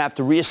right, we're going to have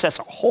to reassess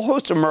a whole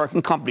host of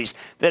American companies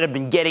that have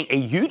been getting a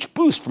huge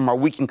boost from our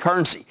weakened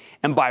currency.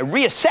 And by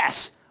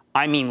reassess,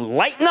 I mean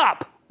lighten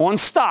up on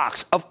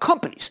stocks of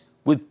companies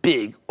with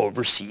big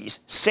overseas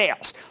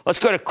sales. Let's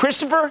go to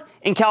Christopher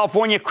in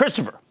California.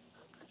 Christopher.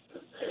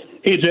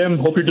 Hey, Jim.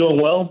 Hope you're doing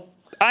well.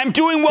 I'm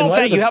doing well,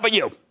 thank you. How about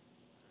you?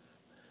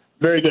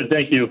 Very good,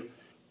 thank you.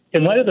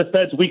 In light of the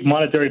Fed's weak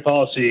monetary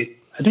policy,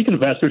 I think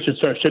investors should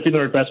start shifting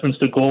their investments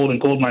to gold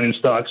and gold mining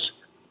stocks.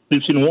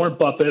 We've seen Warren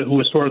Buffett, who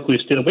historically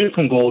stayed away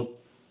from gold,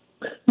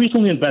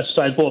 recently invest a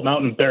sizable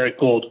amount in Barrick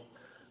Gold.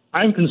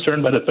 I'm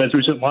concerned by the Fed's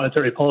recent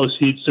monetary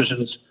policy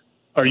decisions.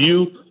 Are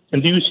you,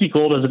 and do you see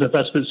gold as an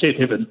investment safe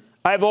haven?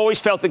 I've always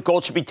felt that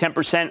gold should be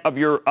 10% of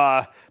your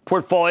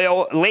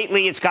portfolio.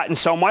 Lately, it's gotten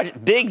so much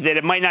big that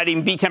it might not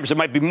even be 10%, it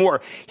might be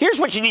more. Here's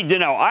what you need to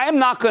know.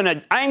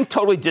 I'm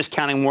totally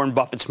discounting Warren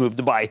Buffett's move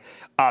to buy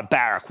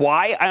Barrick.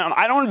 Why?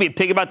 I don't want to be a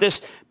pig about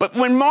this, but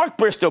when Mark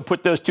Bristow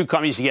put those two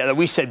companies together,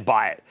 we said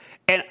buy it.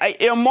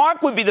 And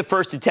Mark would be the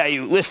first to tell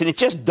you, listen, it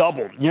just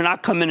doubled. You're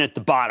not coming in at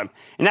the bottom.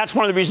 And that's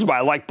one of the reasons why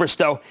I like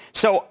Bristow.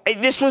 So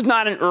this was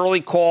not an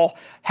early call.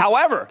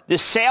 However, the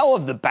sale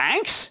of the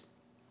banks,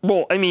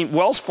 well, I mean,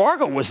 Wells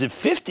Fargo was at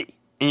 50,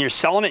 and you're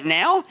selling it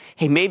now?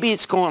 Hey, maybe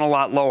it's going a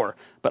lot lower.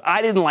 But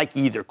I didn't like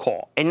either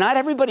call. And not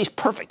everybody's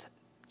perfect.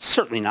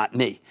 Certainly not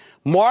me.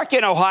 Mark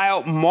in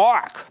Ohio.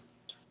 Mark.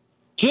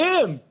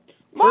 Jim.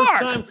 Mark.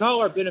 First-time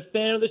caller. Been a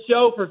fan of the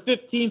show for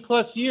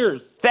 15-plus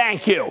years.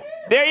 Thank you.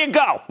 There you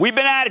go. We've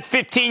been at it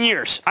 15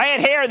 years. I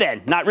had hair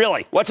then. Not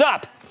really. What's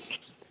up?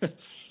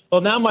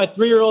 Well, now my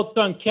 3-year-old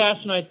son,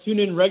 Cash, and I tune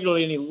in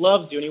regularly, and he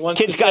loves you, and he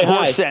wants Kid's to say got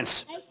horse hi.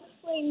 sense.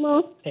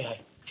 Hey, hi.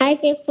 Hi,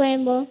 Jeff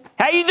Rainbow.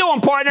 How you doing,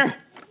 partner?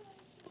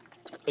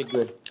 Hey,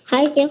 good.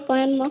 Hi, Jeff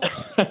Rainbow.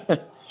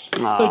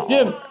 So,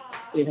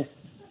 Jim,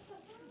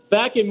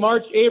 back in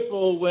March,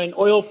 April, when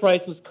oil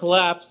prices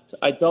collapsed,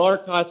 I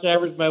dollar-cost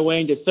averaged my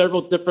way into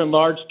several different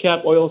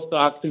large-cap oil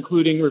stocks,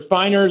 including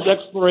refiners,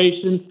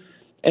 exploration,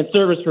 and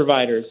service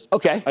providers.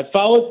 Okay. I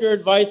followed your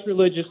advice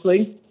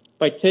religiously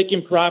by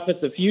taking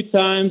profits a few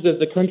times as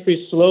the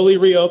country slowly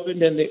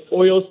reopened and the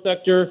oil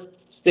sector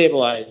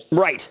stabilized.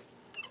 Right.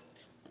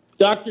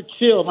 Dr.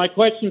 Chill, my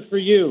question for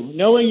you.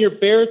 Knowing your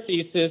bear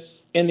thesis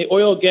in the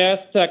oil gas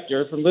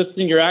sector from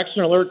listening to your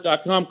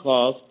actionalert.com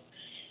calls,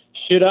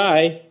 should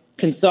I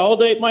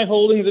consolidate my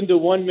holdings into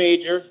one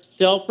major,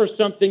 sell for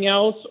something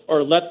else,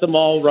 or let them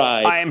all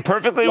ride? I am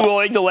perfectly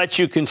willing to let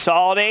you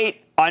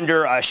consolidate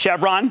under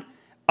Chevron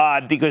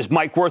because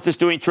Mike Worth is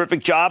doing a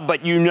terrific job.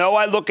 But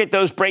I look at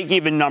those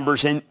break-even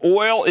numbers, and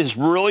oil is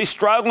really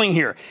struggling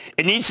here.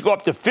 It needs to go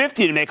up to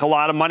 50 to make a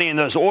lot of money in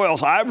those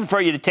oils. I prefer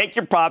you to take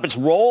your profits,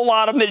 roll a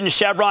lot of them into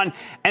Chevron, and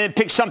then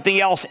pick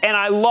something else. And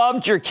I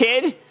loved your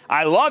kid.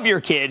 I love your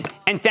kid,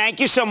 and thank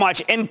you so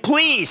much. And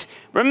please,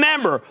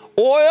 remember,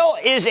 oil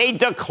is a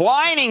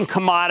declining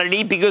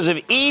commodity because of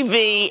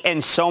EV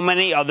and so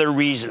many other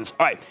reasons.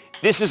 All right,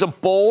 this is a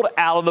bold,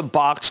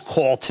 out-of-the-box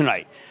call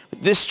tonight.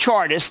 This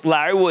chartist,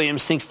 Larry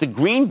Williams, thinks the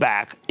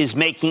greenback is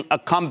making a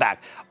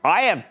comeback.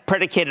 I have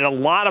predicated a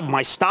lot of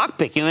my stock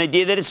picking on the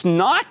idea that it's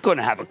not going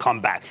to have a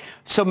comeback.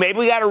 So maybe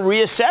we got to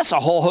reassess a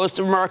whole host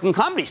of American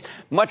companies.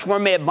 Much more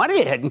Mad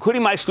Money ahead,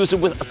 including my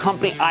exclusive with a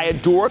company I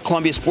adore,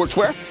 Columbia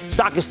Sportswear.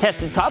 Stock is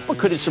tested tough, but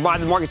could it survive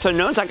the market's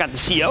unknowns? I got the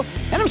CEO,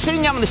 and I'm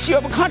sitting down with the CEO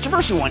of a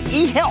controversial one,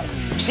 eHealth,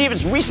 to see if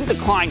its recent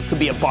decline could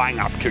be a buying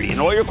opportunity. And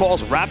all your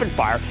calls rapid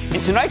fire in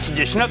tonight's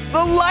edition of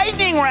the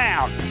Lightning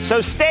Round. So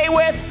stay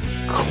with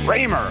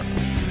Cramer.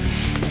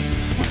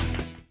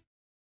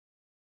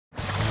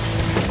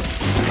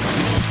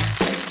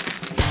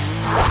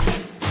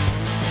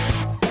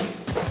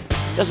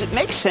 Does it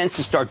make sense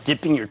to start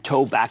dipping your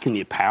toe back in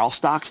the apparel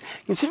stocks?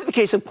 Consider the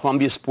case of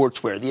Columbia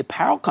Sportswear, the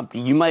apparel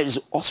company you might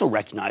also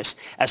recognize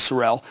as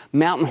Sorel,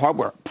 Mountain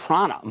Hardwear,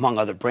 Prana, among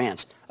other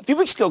brands. A few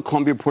weeks ago,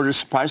 Columbia reported a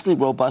surprisingly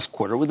robust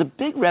quarter with a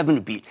big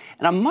revenue beat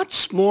and a much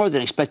smaller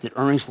than expected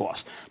earnings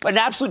loss. But in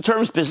absolute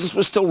terms, business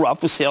was still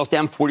rough, with sales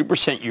down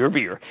 40% year over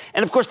year.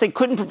 And of course, they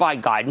couldn't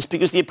provide guidance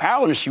because the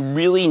apparel industry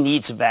really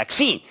needs a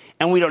vaccine,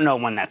 and we don't know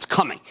when that's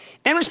coming.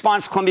 In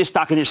response, Columbia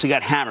stock initially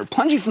got hammered,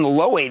 plunging from the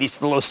low 80s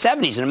to the low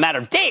 70s in a matter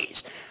of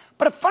days.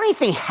 But a funny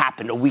thing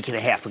happened a week and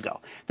a half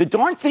ago. The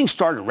darn thing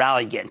started to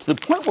rally again to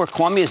the point where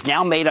Columbia has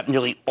now made up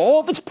nearly all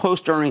of its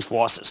post-earnings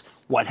losses.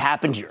 What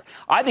happened here?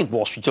 I think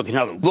Wall Street took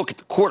another look at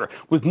the quarter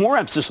with more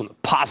emphasis on the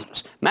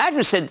positives.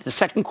 Management said that the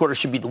second quarter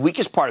should be the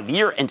weakest part of the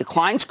year and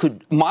declines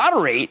could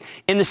moderate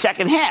in the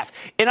second half.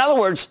 In other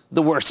words,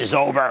 the worst is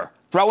over.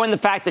 Throw in the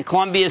fact that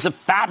Columbia is a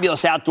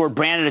fabulous outdoor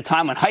brand at a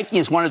time when hiking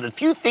is one of the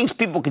few things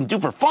people can do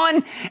for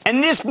fun,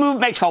 and this move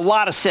makes a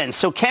lot of sense.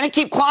 So can it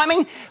keep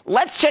climbing?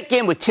 Let's check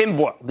in with Tim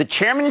Boyle, the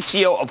chairman and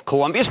CEO of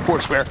Columbia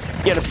Sportswear,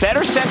 get a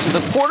better sense of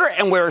the quarter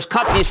and where his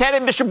company is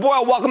headed. Mr.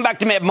 Boyle, welcome back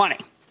to Mad Money.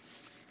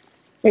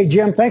 Hey,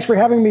 Jim, thanks for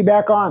having me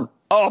back on.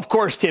 Oh, of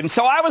course, Tim.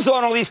 So I was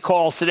on all these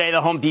calls today,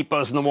 the Home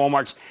Depots and the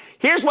Walmarts.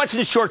 Here's what's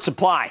in short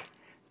supply.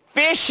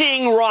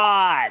 Fishing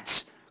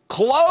rods.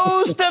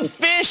 Close to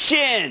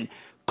fishing.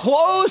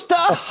 Close to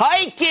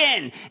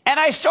hiking. And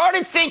I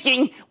started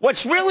thinking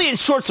what's really in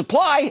short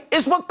supply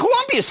is what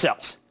Columbia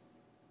sells.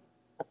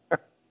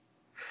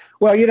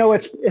 Well, you know,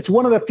 it's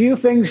one of the few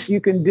things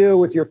you can do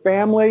with your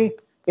family.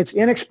 It's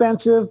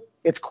inexpensive.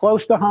 It's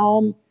close to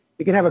home.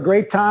 You can have a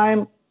great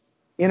time.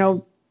 You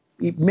know,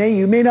 you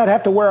may not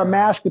have to wear a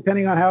mask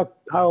depending on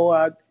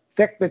how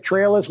thick the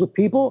trail is with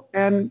people.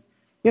 And,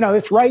 you know,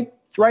 it's right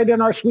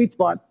in our sweet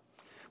spot.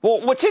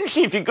 Well, what's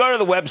interesting, if you go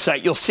to the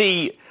website, you'll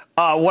see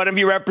one of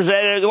your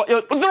representatives.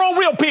 They're all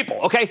real people,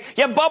 okay?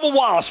 You have Bubba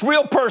Wallace,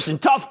 real person,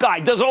 tough guy,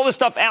 does all this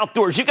stuff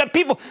outdoors. You got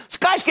people, this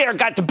guy's there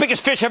got the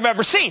biggest fish I've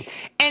ever seen.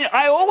 And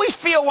I always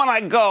feel when I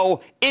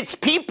go, it's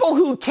people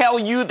who tell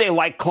you they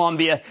like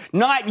Columbia,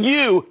 not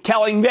you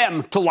telling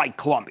them to like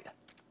Columbia.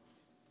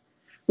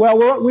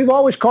 Well, we've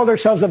always called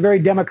ourselves a very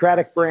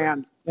democratic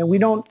brand, and we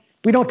don't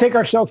take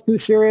ourselves too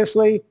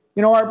seriously.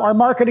 You know, our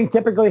marketing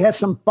typically has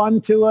some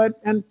fun to it,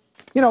 and,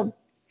 you know,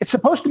 it's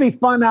supposed to be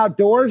fun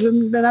outdoors,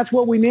 and that's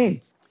what we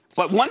mean.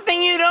 But one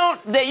thing you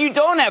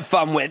don't have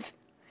fun with,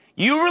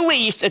 you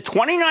released a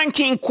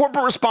 2019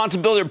 corporate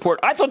responsibility report.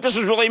 I thought this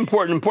was really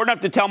important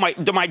enough to tell my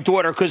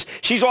daughter, because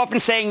she's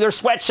often saying they're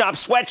sweatshops,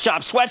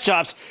 sweatshops,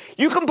 sweatshops.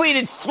 You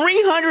completed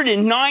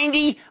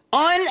 390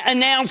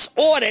 unannounced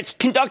audits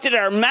conducted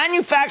at our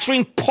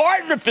manufacturing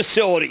partner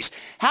facilities.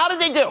 How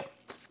did they do?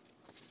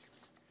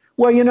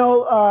 Well, you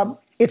know,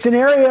 it's an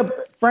area,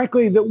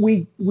 frankly, that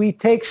we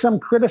take some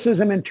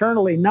criticism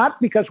internally,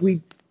 not because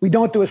we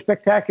don't do a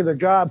spectacular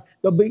job,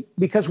 but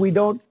because we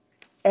don't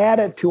add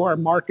it to our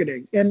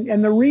marketing.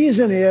 And the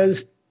reason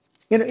is,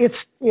 you know,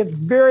 it's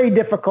very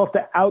difficult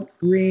to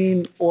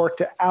out-green or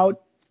to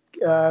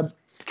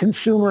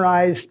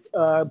consumerize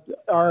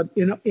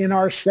in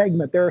our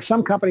segment. There are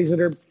some companies that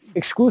are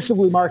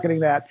exclusively marketing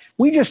that.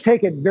 We just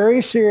take it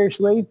very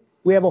seriously.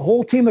 We have a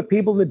whole team of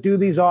people that do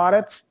these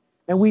audits,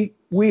 and we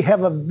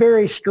have a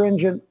very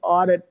stringent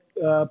audit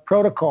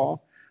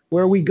protocol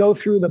where we go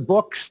through the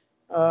books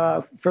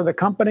for the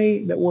company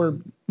that we're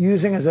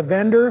using as a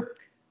vendor,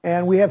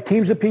 and we have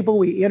teams of people.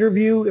 We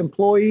interview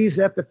employees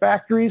at the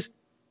factories,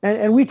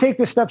 and we take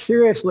this stuff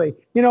seriously.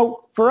 You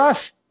know, for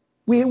us,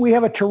 we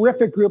have a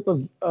terrific group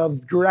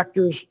of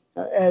directors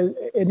and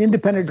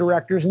independent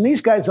directors, and these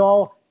guys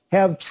all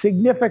have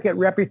significant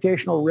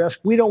reputational risk.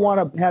 We don't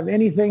want to have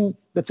anything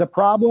that's a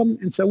problem,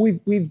 and so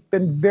we've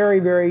been very,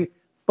 very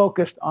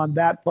focused on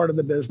that part of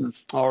the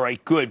business. All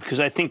right, good,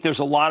 because I think there's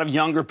a lot of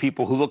younger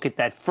people who look at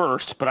that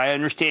first, but I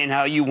understand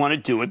how you want to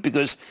do it,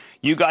 because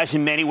you guys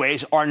in many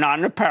ways are not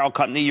an apparel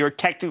company. You're a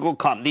technical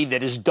company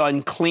that is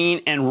done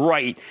clean and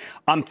right.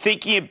 I'm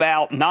thinking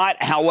about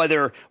not how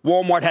whether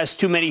Walmart has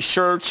too many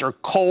shirts or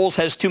Kohl's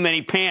has too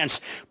many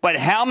pants, but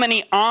how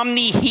many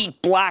Omni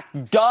Heat Black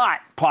Dot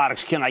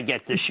products can I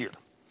get this year?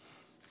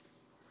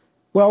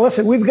 Well,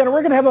 listen, we're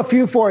going to have a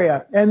few for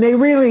you, and they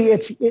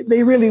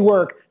really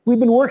work. We've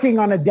been working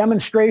on a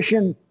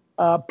demonstration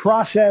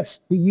process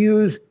to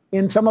use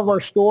in some of our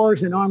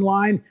stores and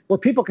online where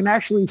people can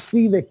actually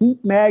see the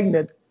heat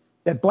magnet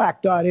that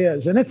Black Dot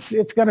is, and it's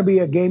going to be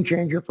a game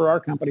changer for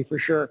our company for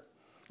sure.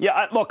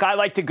 Yeah, look, I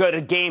like to go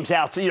to games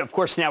out. So, you know, of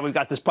course, now we've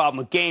got this problem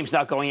with games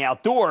not going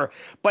outdoor.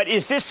 But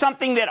is this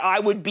something that I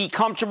would be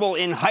comfortable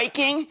in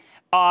hiking,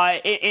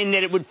 in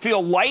that it would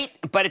feel light,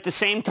 but at the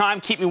same time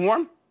keep me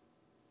warm?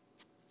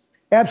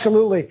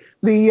 Absolutely.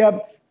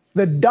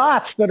 The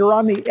dots that are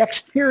on the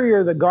exterior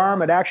of the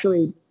garment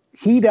actually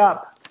heat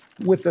up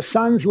with the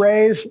sun's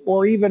rays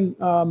or even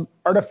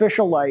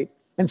artificial light.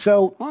 And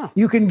so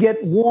you can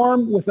get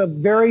warm with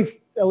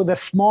with a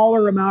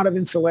smaller amount of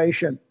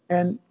insulation.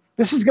 And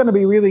this is going to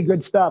be really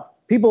good stuff.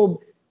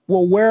 People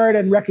will wear it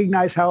and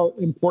recognize how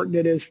important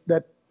it is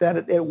that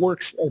it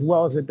works as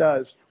well as it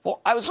does. Well,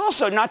 I was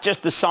also not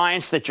just the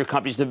science that your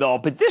company's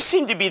developed, but this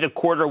seemed to be the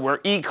quarter where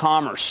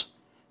e-commerce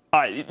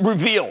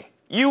revealed.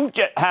 You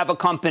have a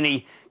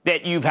company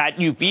that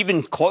you've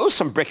even closed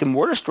some brick and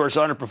mortar stores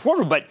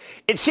underperforming, but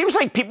it seems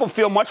like people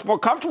feel much more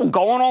comfortable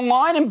going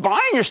online and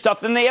buying your stuff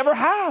than they ever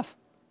have.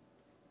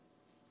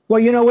 Well,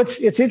 you know,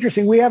 it's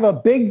interesting. We have a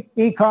big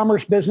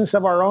e-commerce business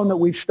of our own that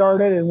we've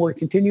started and we're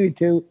continuing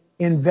to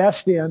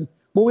invest in,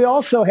 but we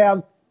also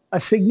have a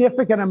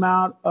significant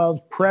amount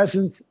of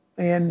presence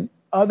in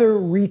other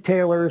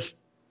retailers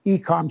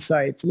e-com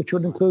sites, which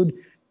would include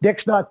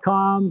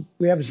Dix.com.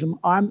 We have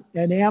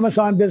an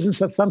Amazon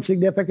business of some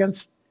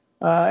significance.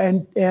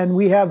 And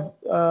we have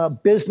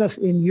business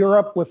in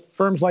Europe with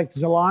firms like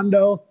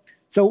Zalando.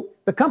 So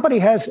the company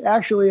has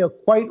actually a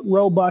quite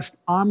robust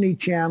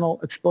omni-channel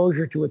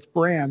exposure to its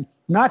brand,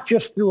 not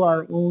just through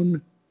our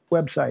own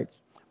websites.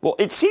 Well,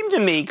 it seemed to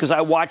me, because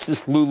I watched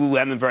this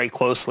Lululemon very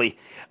closely,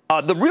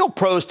 the real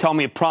pros tell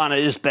me Prana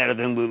is better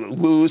than Lulu.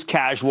 Lulu's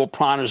casual,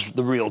 Prana's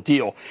the real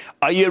deal.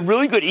 You had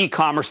really good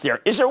e-commerce there.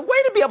 Is there a way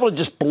to be able to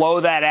just blow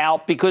that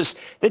out? Because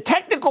the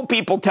technical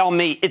people tell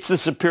me it's the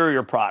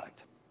superior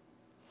product.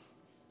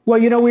 Well,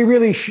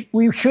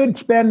 we should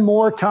spend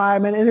more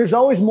time, and there's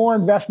always more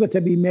investment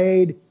to be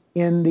made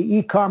in the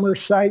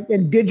e-commerce site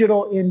and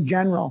digital in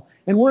general.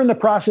 And we're in the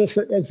process,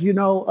 as you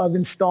know, of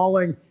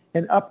installing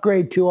an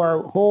upgrade to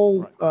our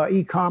whole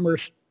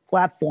e-commerce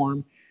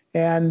platform.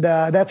 And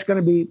that's going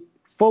to be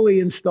fully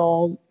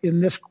installed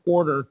in this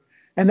quarter.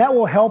 And that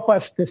will help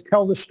us to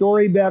tell the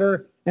story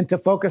better and to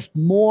focus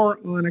more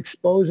on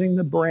exposing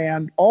the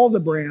brand, all the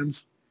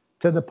brands,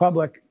 to the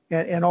public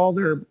and all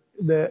the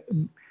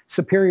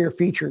superior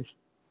features.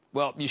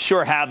 Well, you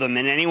sure have them.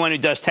 And anyone who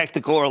does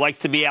technical or likes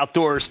to be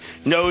outdoors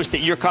knows that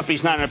your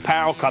company's not an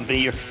apparel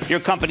company. Your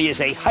company is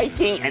a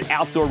hiking and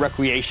outdoor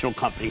recreational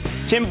company.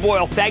 Tim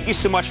Boyle, thank you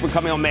so much for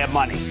coming on Mad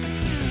Money.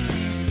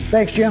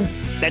 Thanks, Jim.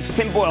 That's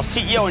Tim Boyle,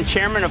 CEO and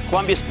chairman of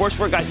Columbia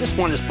Sportswear. Guys, this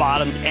one is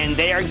bottomed, and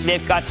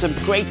they've got some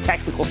great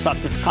technical stuff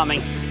that's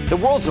coming. The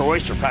world's an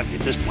oyster factory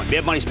at this point.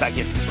 Mad Money's back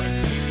after the break.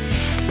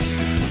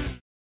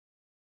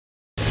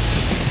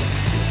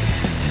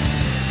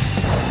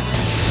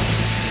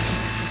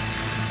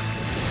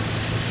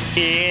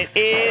 It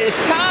is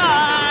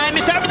time.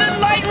 It's time for the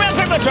lightning round.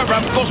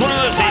 Of course, one of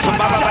those things.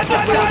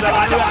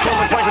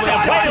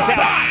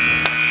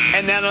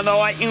 And then when the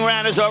lightning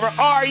round is over,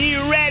 are you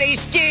ready,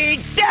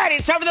 Ski Daddy?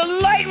 It's time for the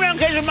lightning round.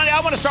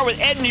 I want to start with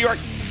Ed in New York.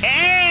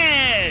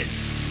 Ed.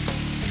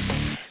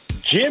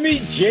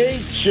 Jimmy J.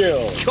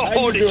 Chill.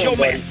 Oh, the Chill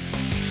man.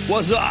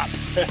 What's up?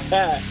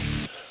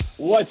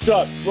 What's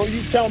up? Will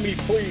you tell me,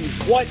 please,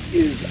 what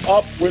is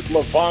up with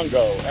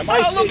Livongo?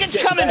 Look, it's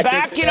coming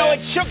back.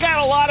 It shook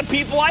out a lot of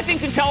people. I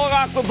think the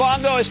Teladoc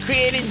Livongo has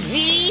created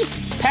the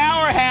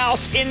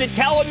powerhouse in the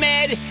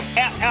telemed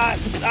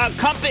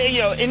company,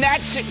 in that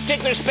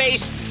particular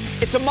space.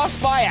 It's a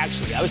must-buy,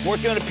 actually. I was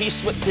working on a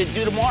piece to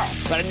do tomorrow,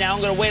 but now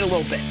I'm going to wait a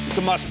little bit. It's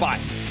a must-buy.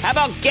 How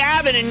about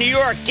Gavin in New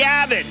York?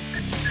 Gavin.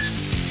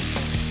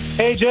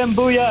 Hey, Jim.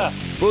 Booyah.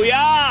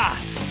 Booyah.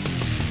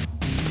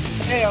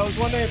 Hey, I was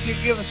wondering if you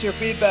could give us your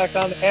feedback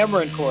on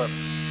Amarin Corp.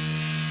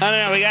 I don't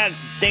know.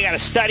 They got a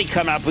study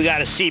coming up we got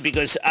to see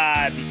because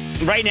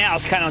right now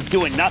it's kind of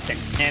doing nothing.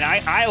 And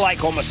I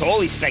like almost all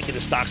these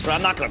speculative stocks, but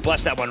I'm not going to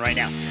bless that one right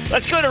now.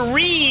 Let's go to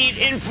Reed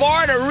in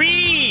Florida.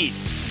 Reed.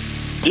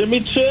 Jimmy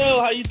Chill,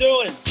 how you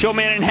doing? Chill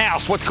man in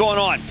house. What's going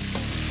on?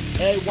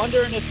 Hey,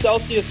 wondering if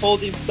Celsius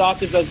Holdings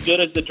stock is as good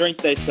as the drink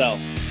they sell.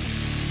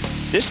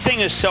 This thing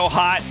is so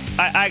hot.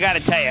 I got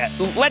to tell you.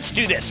 Let's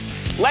do this.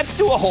 Let's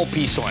do a whole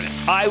piece on it.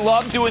 I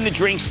love doing the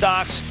drink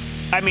stocks.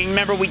 I mean,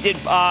 remember we did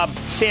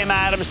Sam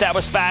Adams. That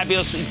was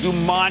fabulous. We do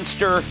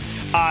Monster.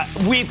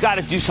 We've got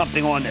to do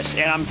something on this.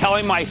 And I'm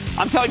telling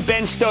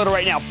Ben Stoddard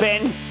right now.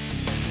 Ben,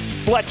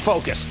 let's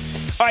focus.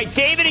 All right,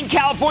 David in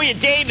California.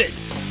 David.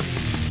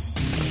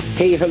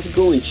 Hey, how's it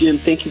going, Jim?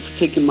 Thank you for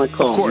taking my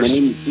call. Of course. My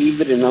name is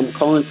David, and I'm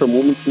calling from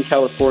Wilmington,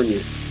 California.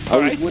 I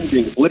was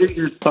wondering, what are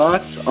your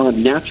thoughts on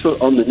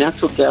the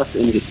natural gas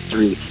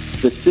industry?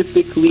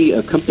 Specifically,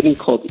 a company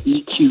called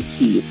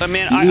EQT.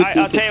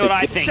 I'll tell you what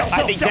I think.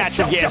 I think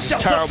natural gas is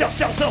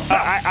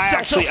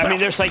terrible.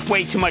 There's like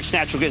way too much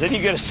natural gas. I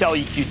think you got to sell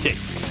EQT.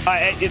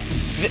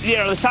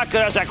 The stock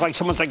does act like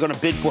someone's going to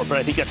bid for it, but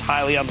I think that's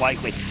highly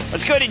unlikely.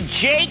 Let's go to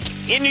Jake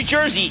in New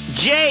Jersey.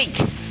 Jake.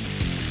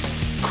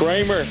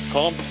 Cramer,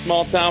 calling from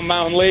small town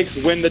Mountain Lakes.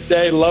 Win the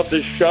day. Love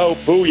the show.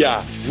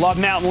 Booyah. Love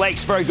Mountain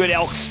Lakes. Very good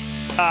Elks.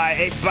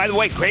 By the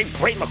way, great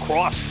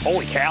lacrosse.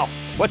 Holy cow.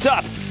 What's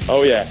up?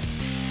 Oh, yeah.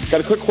 Got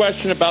a quick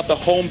question about the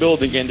home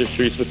building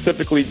industry,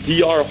 specifically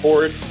DR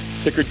Horton,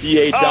 ticker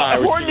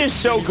DHI. Horton is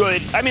so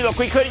good. I mean, look,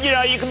 we could,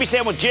 you can be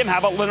saying, well, Jim, how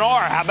about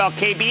Lennar? How about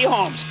KB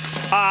Homes?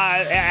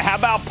 How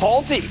about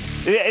Pulte?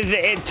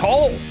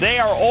 Toll. They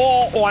are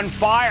all on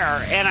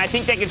fire, and I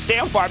think they can stay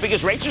on fire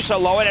because rates are so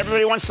low and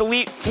everybody wants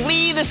to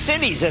flee the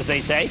cities, as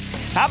they say.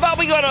 How about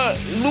we go to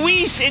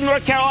Luis in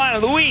North Carolina?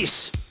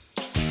 Luis.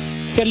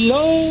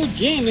 Hello,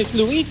 Jim. It's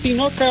Luis in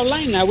North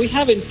Carolina. We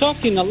haven't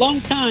talked in a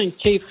long time,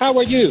 Chief. How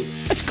are you?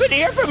 It's good to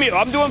hear from you.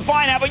 I'm doing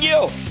fine. How about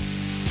you?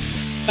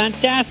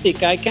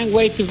 Fantastic. I can't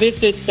wait to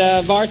visit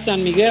Bar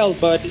San Miguel,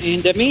 but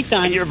in the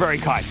meantime... And you're very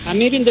kind.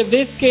 I'm eating the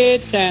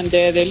biscuits and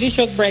the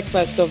delicious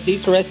breakfast of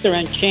this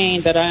restaurant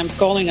chain that I am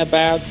calling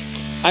about.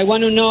 I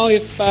want to know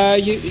if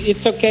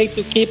it's okay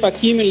to keep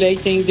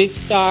accumulating this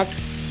stock.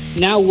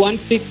 Now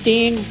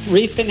 115,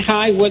 recent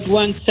high was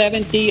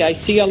 170. I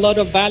see a lot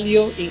of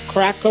value in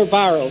Cracker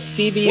Barrel,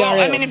 CBRL.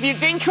 Well, if you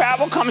think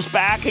travel comes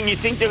back and you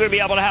think they're going to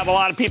be able to have a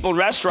lot of people in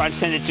restaurants,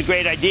 then it's a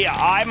great idea.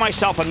 I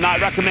myself am not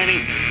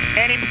recommending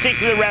Any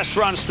particular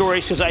restaurant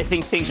stories, because I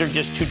think things are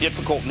just too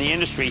difficult in the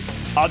industry,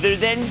 other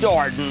than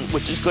Darden,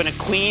 which is going to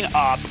clean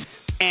up,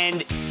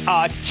 and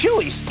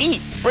Chili's,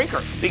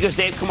 Brinker, because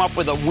they've come up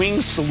with a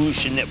wing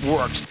solution that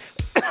works.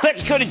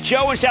 Let's go to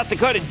Joe in South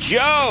Dakota.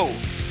 Joe.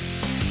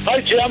 Hi,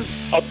 Jim.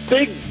 A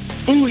big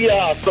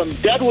booyah from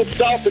Deadwood,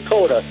 South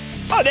Dakota.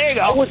 Oh, there you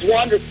go. I was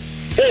wondering,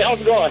 hey, how's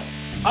it going?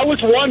 I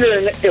was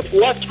wondering if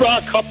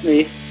Westrock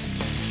Company,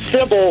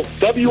 symbol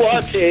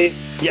WRK,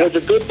 was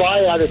a good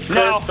buy at its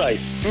current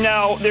price.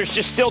 No, there's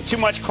just still too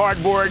much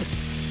cardboard.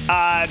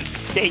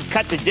 They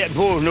cut the debt.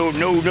 Oh, no.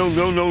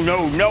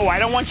 I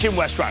don't want Jim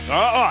Westrock.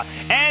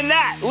 And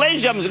that,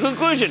 ladies and gentlemen, is the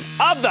conclusion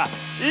of the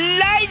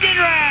Lightning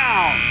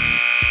Round.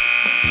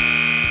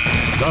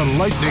 The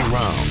Lightning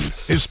Round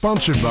is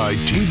sponsored by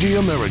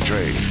TD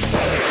Ameritrade.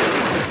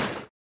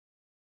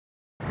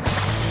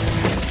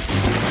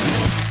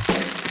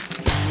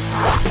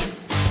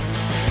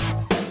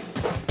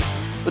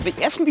 With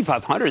the S&P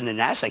 500 and the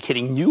Nasdaq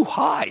hitting new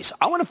highs,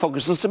 I want to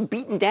focus on some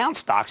beaten down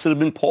stocks that have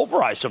been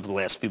pulverized over the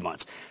last few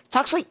months.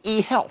 Stocks like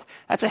eHealth.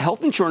 That's a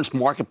health insurance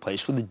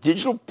marketplace with a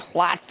digital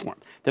platform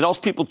that helps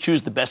people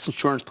choose the best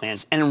insurance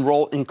plans and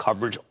enroll in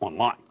coverage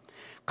online.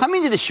 Coming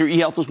into this year,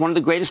 eHealth was one of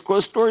the greatest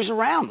growth stories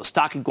around. The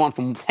stock had gone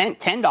from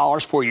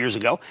 $10 4 years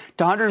ago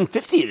to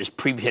 $150 at its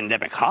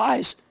pre-pandemic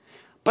highs.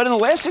 But in the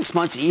last 6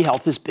 months,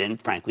 eHealth has been,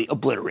 frankly,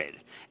 obliterated.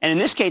 And in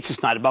this case,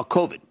 it's not about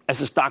COVID, as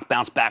the stock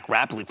bounced back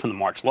rapidly from the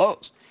March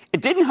lows.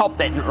 It didn't help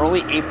that in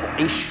early April,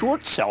 a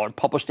short seller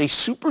published a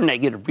super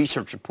negative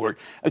research report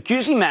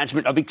accusing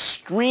management of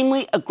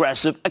extremely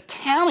aggressive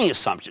accounting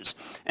assumptions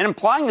and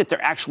implying that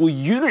their actual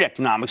unit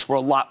economics were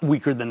a lot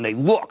weaker than they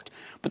looked.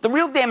 But the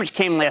real damage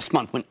came last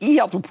month when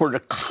eHealth reported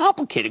a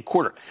complicated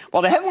quarter.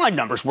 While the headline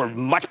numbers were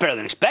much better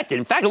than expected,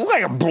 in fact, it looked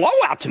like a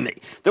blowout to me.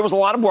 There was a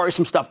lot of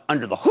worrisome stuff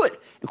under the hood,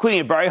 including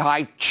a very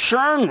high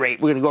churn rate.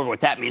 We're going to go over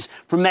what that means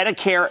for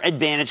Medicare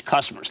Advantage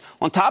customers.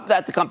 On top of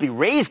that, the company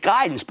raised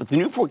guidance, but the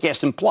new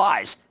forecast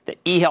implies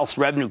that eHealth's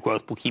revenue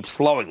growth will keep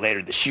slowing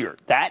later this year.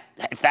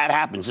 If that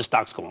happens, the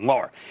stock's going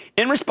lower.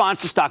 In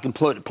response, the stock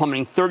imploded,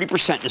 plummeting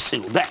 30% in a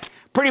single day,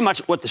 pretty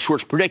much what the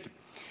shorts predicted.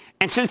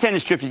 And since then,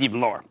 it's drifted even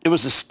lower. It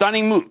was a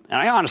stunning move, and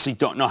I honestly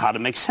don't know how to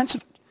make sense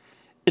of it.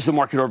 Is the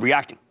market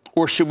overreacting?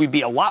 Or should we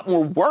be a lot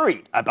more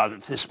worried about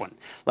this one?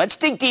 Let's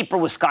dig deeper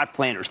with Scott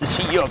Flanders, the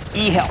CEO of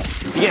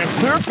eHealth, to get a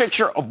clear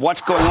picture of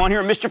what's going on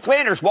here. Mr.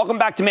 Flanders, welcome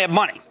back to Mad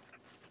Money.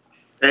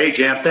 Hey,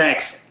 Jim,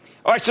 thanks.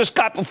 All right, so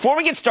Scott, before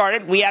we get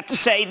started, we have to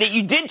say that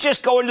you did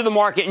just go into the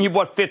market and you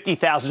bought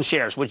 50,000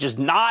 shares, which is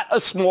not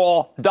a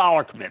small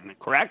dollar commitment,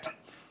 correct?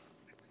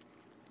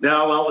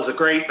 No, well, it was a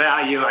great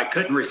value. I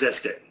couldn't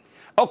resist it.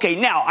 Okay,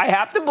 now, I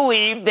have to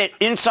believe that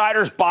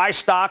insiders buy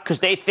stock because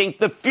they think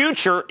the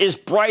future is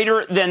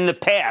brighter than the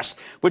past,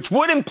 which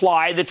would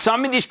imply that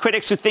some of these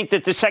critics who think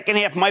that the second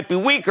half might be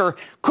weaker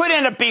could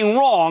end up being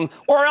wrong,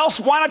 or else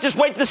why not just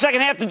wait to the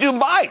second half to do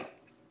buying?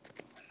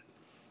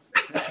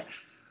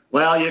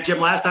 Well, Jim,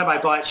 last time I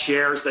bought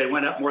shares, they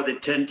went up more than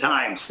 10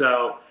 times.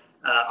 So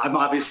I'm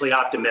obviously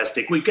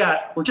optimistic.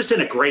 We're just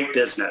in a great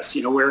business.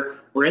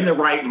 We're in the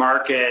right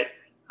market.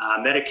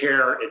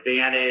 Medicare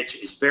Advantage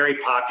is very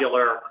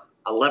popular.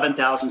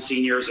 11,000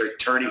 seniors are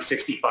turning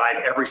 65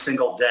 every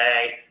single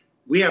day.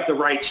 We have the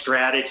right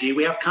strategy.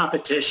 We have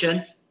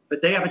competition,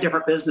 but they have a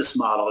different business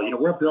model.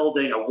 We're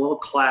building a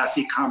world-class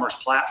e-commerce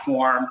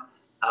platform.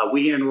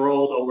 We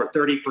enrolled over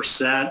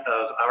 30%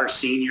 of our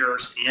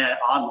seniors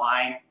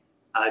online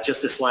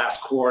just this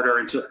last quarter.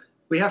 And so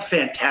we have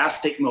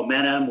fantastic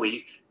momentum.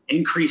 We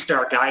increased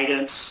our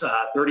guidance,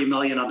 $30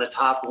 million on the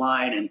top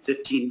line and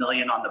 $15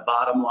 million on the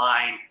bottom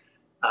line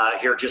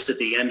here just at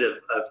the end of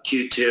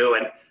Q2.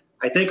 And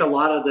I think a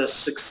lot of the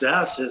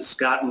success has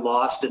gotten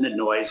lost in the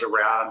noise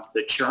around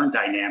the churn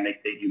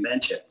dynamic that you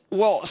mentioned.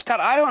 Well, Scott,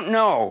 I don't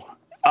know.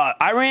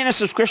 I ran a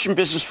subscription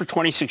business for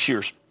 26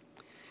 years.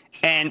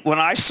 And when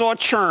I saw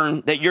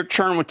churn, that your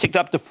churn would tick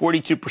up to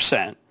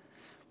 42%,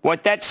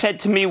 what that said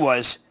to me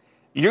was,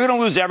 you're going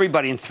to lose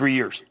everybody in 3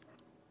 years.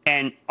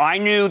 And I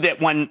knew that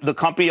when the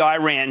company I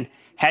ran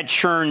had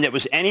churn that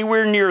was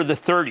anywhere near the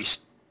 30s,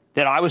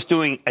 that I was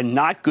doing a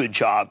not good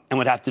job and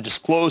would have to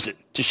disclose it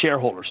to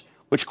shareholders,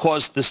 which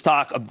caused the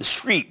stock of the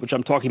street, which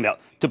I'm talking about,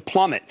 to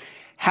plummet.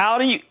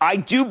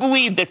 I do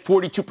believe that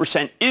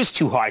 42% is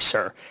too high,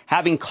 sir.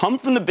 Having come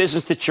from the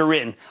business that you're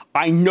in,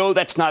 I know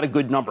that's not a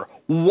good number.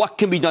 What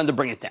can be done to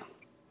bring it down?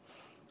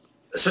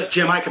 So,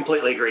 Jim, I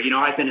completely agree.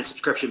 I've been in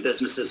subscription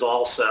businesses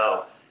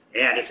also,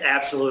 and it's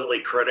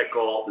absolutely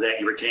critical that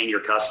you retain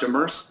your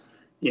customers.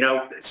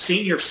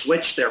 Seniors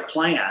switch their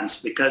plans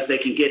because they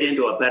can get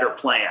into a better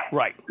plan.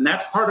 Right. And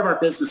that's part of our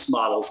business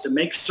models to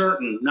make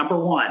certain, number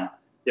one,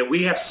 that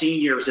we have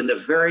seniors in the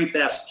very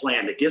best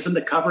plan that gives them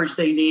the coverage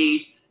they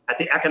need at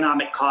the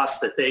economic costs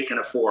that they can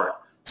afford.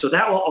 So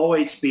that will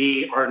always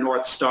be our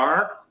North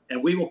Star,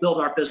 and we will build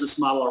our business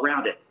model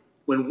around it.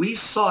 When we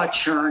saw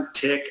churn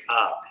tick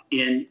up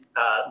in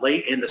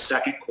late in the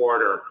second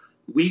quarter,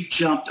 we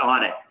jumped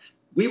on it.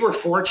 We were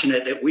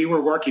fortunate that we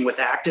were working with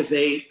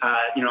Activate.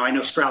 I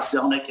know Strauss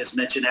Zelnick has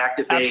mentioned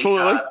Activate,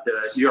 Absolutely.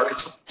 the New York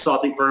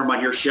consulting firm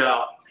on your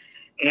show.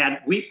 And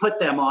we put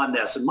them on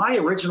this. And my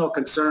original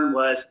concern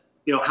was,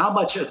 how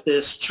much of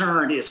this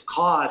churn is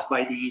caused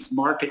by these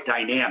market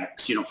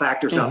dynamics,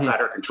 factors outside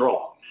our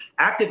control.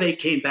 Activate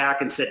came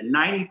back and said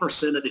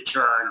 90% of the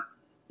churn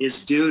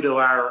is due to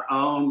our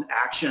own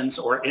actions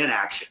or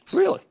inactions.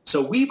 Really?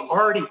 So we've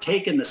already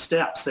taken the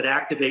steps that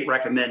Activate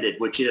recommended,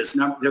 which is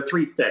there are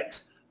three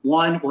things.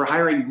 One, we're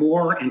hiring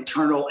more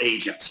internal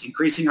agents,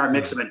 increasing our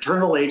mix of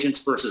internal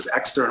agents versus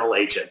external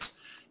agents.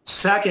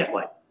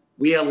 Secondly,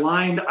 we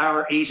aligned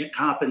our agent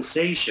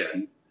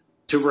compensation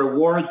to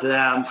reward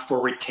them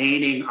for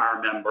retaining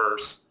our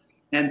members.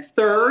 And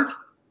third,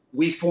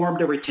 we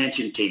formed a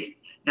retention team.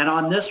 And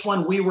on this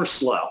one, we were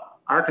slow.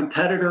 Our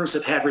competitors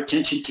have had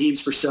retention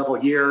teams for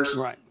several years.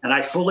 Right. And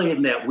I fully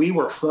admit we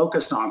were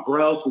focused on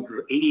growth. We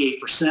grew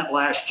 88%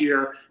 last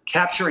year,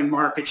 capturing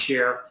market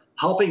share,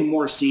 helping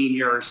more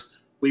seniors.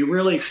 We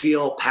really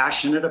feel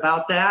passionate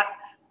about that.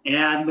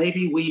 And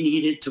maybe we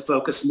needed to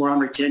focus more on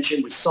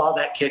retention. We saw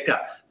that kick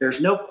up. There's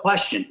no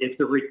question if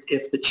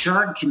the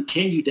churn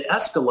continued to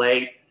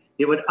escalate,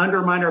 it would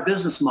undermine our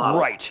business model.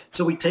 Right.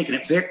 So we've taken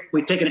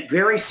it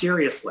very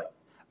seriously.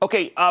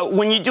 Okay,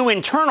 when you do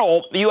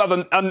internal, you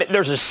have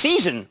there's a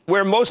season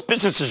where most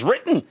business is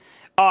written.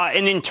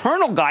 An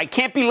internal guy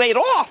can't be laid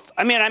off.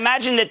 I mean, I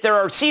imagine that there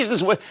are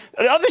seasons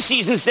other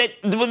seasons that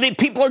the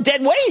people are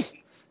dead weight.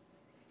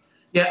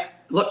 Yeah,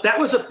 look, that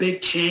was a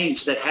big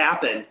change that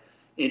happened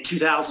in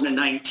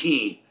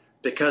 2019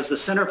 because the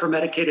Center for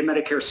Medicaid and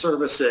Medicare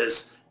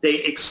Services, they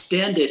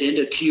extended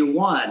into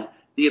Q1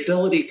 the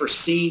ability for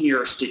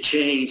seniors to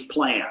change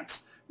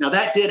plans. Now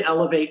that did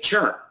elevate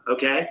churn,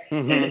 okay?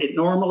 Mm-hmm. And it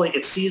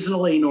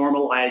seasonally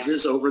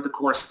normalizes over the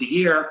course of the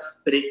year,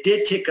 but it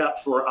did tick up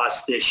for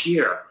us this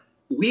year.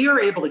 We are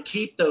able to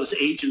keep those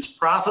agents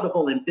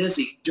profitable and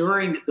busy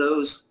during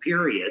those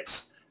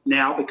periods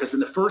now because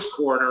in the first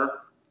quarter,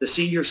 the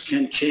seniors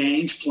can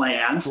change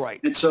plans. Right.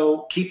 And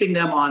so keeping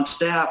them on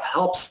staff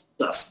helps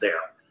us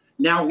there.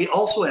 Now, we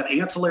also have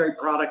ancillary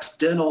products,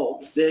 dental,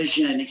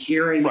 vision,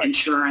 hearing,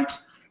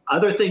 insurance,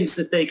 other things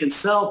that they can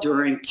sell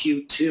during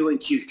Q2 and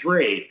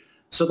Q3.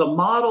 So the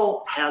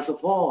model has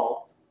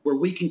evolved where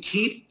we can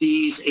keep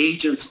these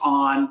agents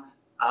on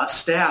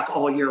staff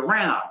all year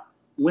round.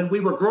 When we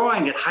were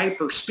growing at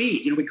hyper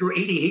speed, we grew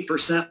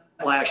 88%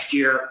 last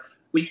year.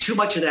 Too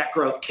much of that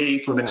growth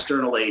came from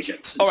external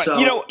agents. And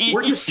so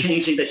we're just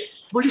changing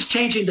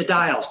the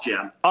dials,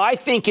 Jim. I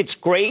think it's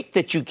great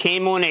that you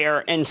came on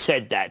air and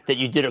said that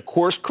you did a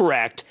course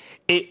correct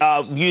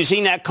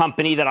using that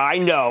company that I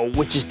know,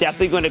 which is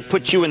definitely going to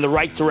put you in the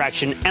right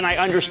direction. And I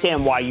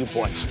understand why you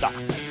bought stock.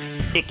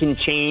 It can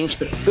change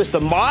because the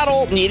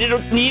model needed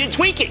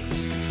tweaking,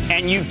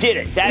 and you did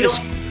it. That is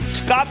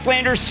Scott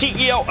Flanders,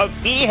 CEO of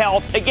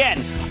eHealth.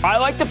 Again, I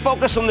like to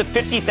focus on the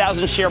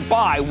 50,000 share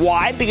buy.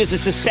 Why? Because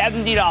it's a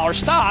 $70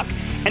 stock,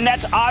 and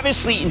that's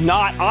obviously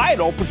not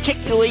idle,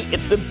 particularly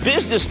if the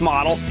business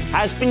model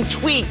has been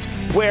tweaked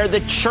where the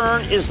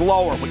churn is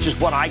lower, which is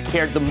what I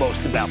cared the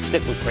most about.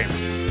 Stick with Cramer.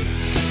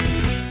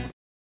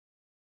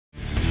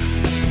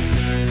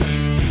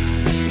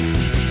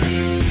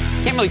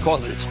 Can't really call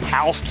this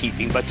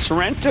housekeeping, but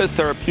Sorrento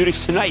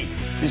Therapeutics tonight,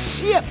 the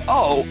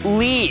CFO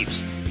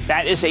leaves.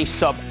 That is a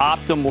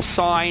suboptimal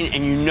sign,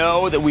 and you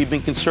know that we've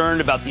been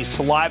concerned about these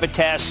saliva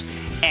tests,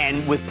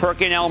 and with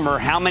PerkinElmer,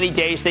 how many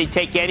days they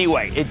take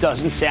anyway. It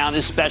doesn't sound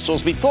as special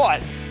as we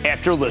thought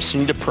after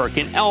listening to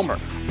PerkinElmer.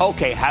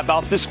 Okay, how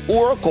about this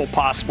Oracle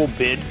possible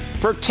bid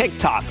for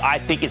TikTok? I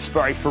think it's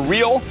very for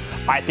real.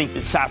 I think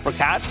that Safra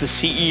Catz, the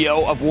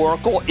CEO of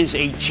Oracle, is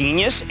a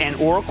genius, and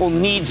Oracle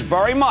needs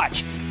very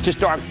much to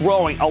start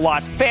growing a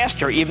lot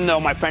faster, even though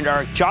my friend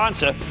Eric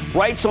Johnson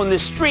writes on the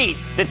street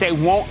that they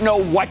won't know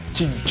what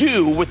to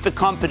do with the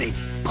company.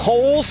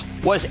 Kohl's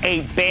was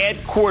a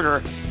bad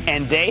quarter,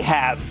 and they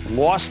have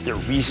lost their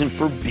reason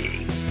for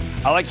being.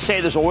 I like to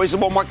say there's always a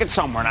bull market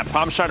somewhere, and I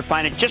promise to try to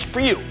find it just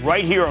for you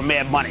right here on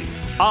Mad Money.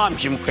 I'm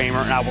Jim Cramer,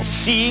 and I will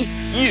see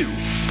you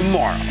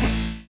tomorrow.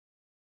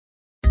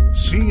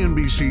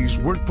 CNBC's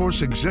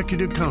Workforce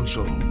Executive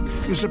Council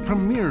is a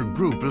premier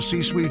group of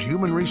C-suite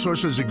human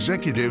resources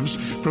executives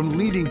from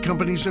leading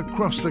companies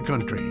across the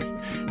country.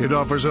 It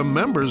offers a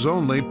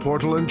members-only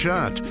portal and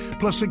chat,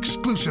 plus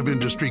exclusive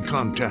industry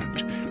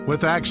content,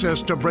 with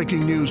access to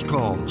breaking news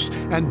calls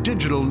and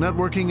digital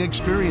networking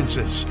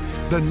experiences.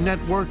 The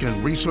network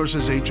and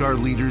resources HR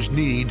leaders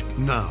need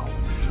now.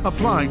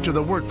 Apply to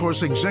the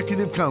Workforce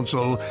Executive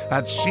Council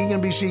at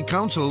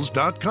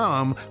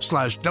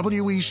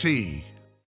cnbccouncils.com/WEC.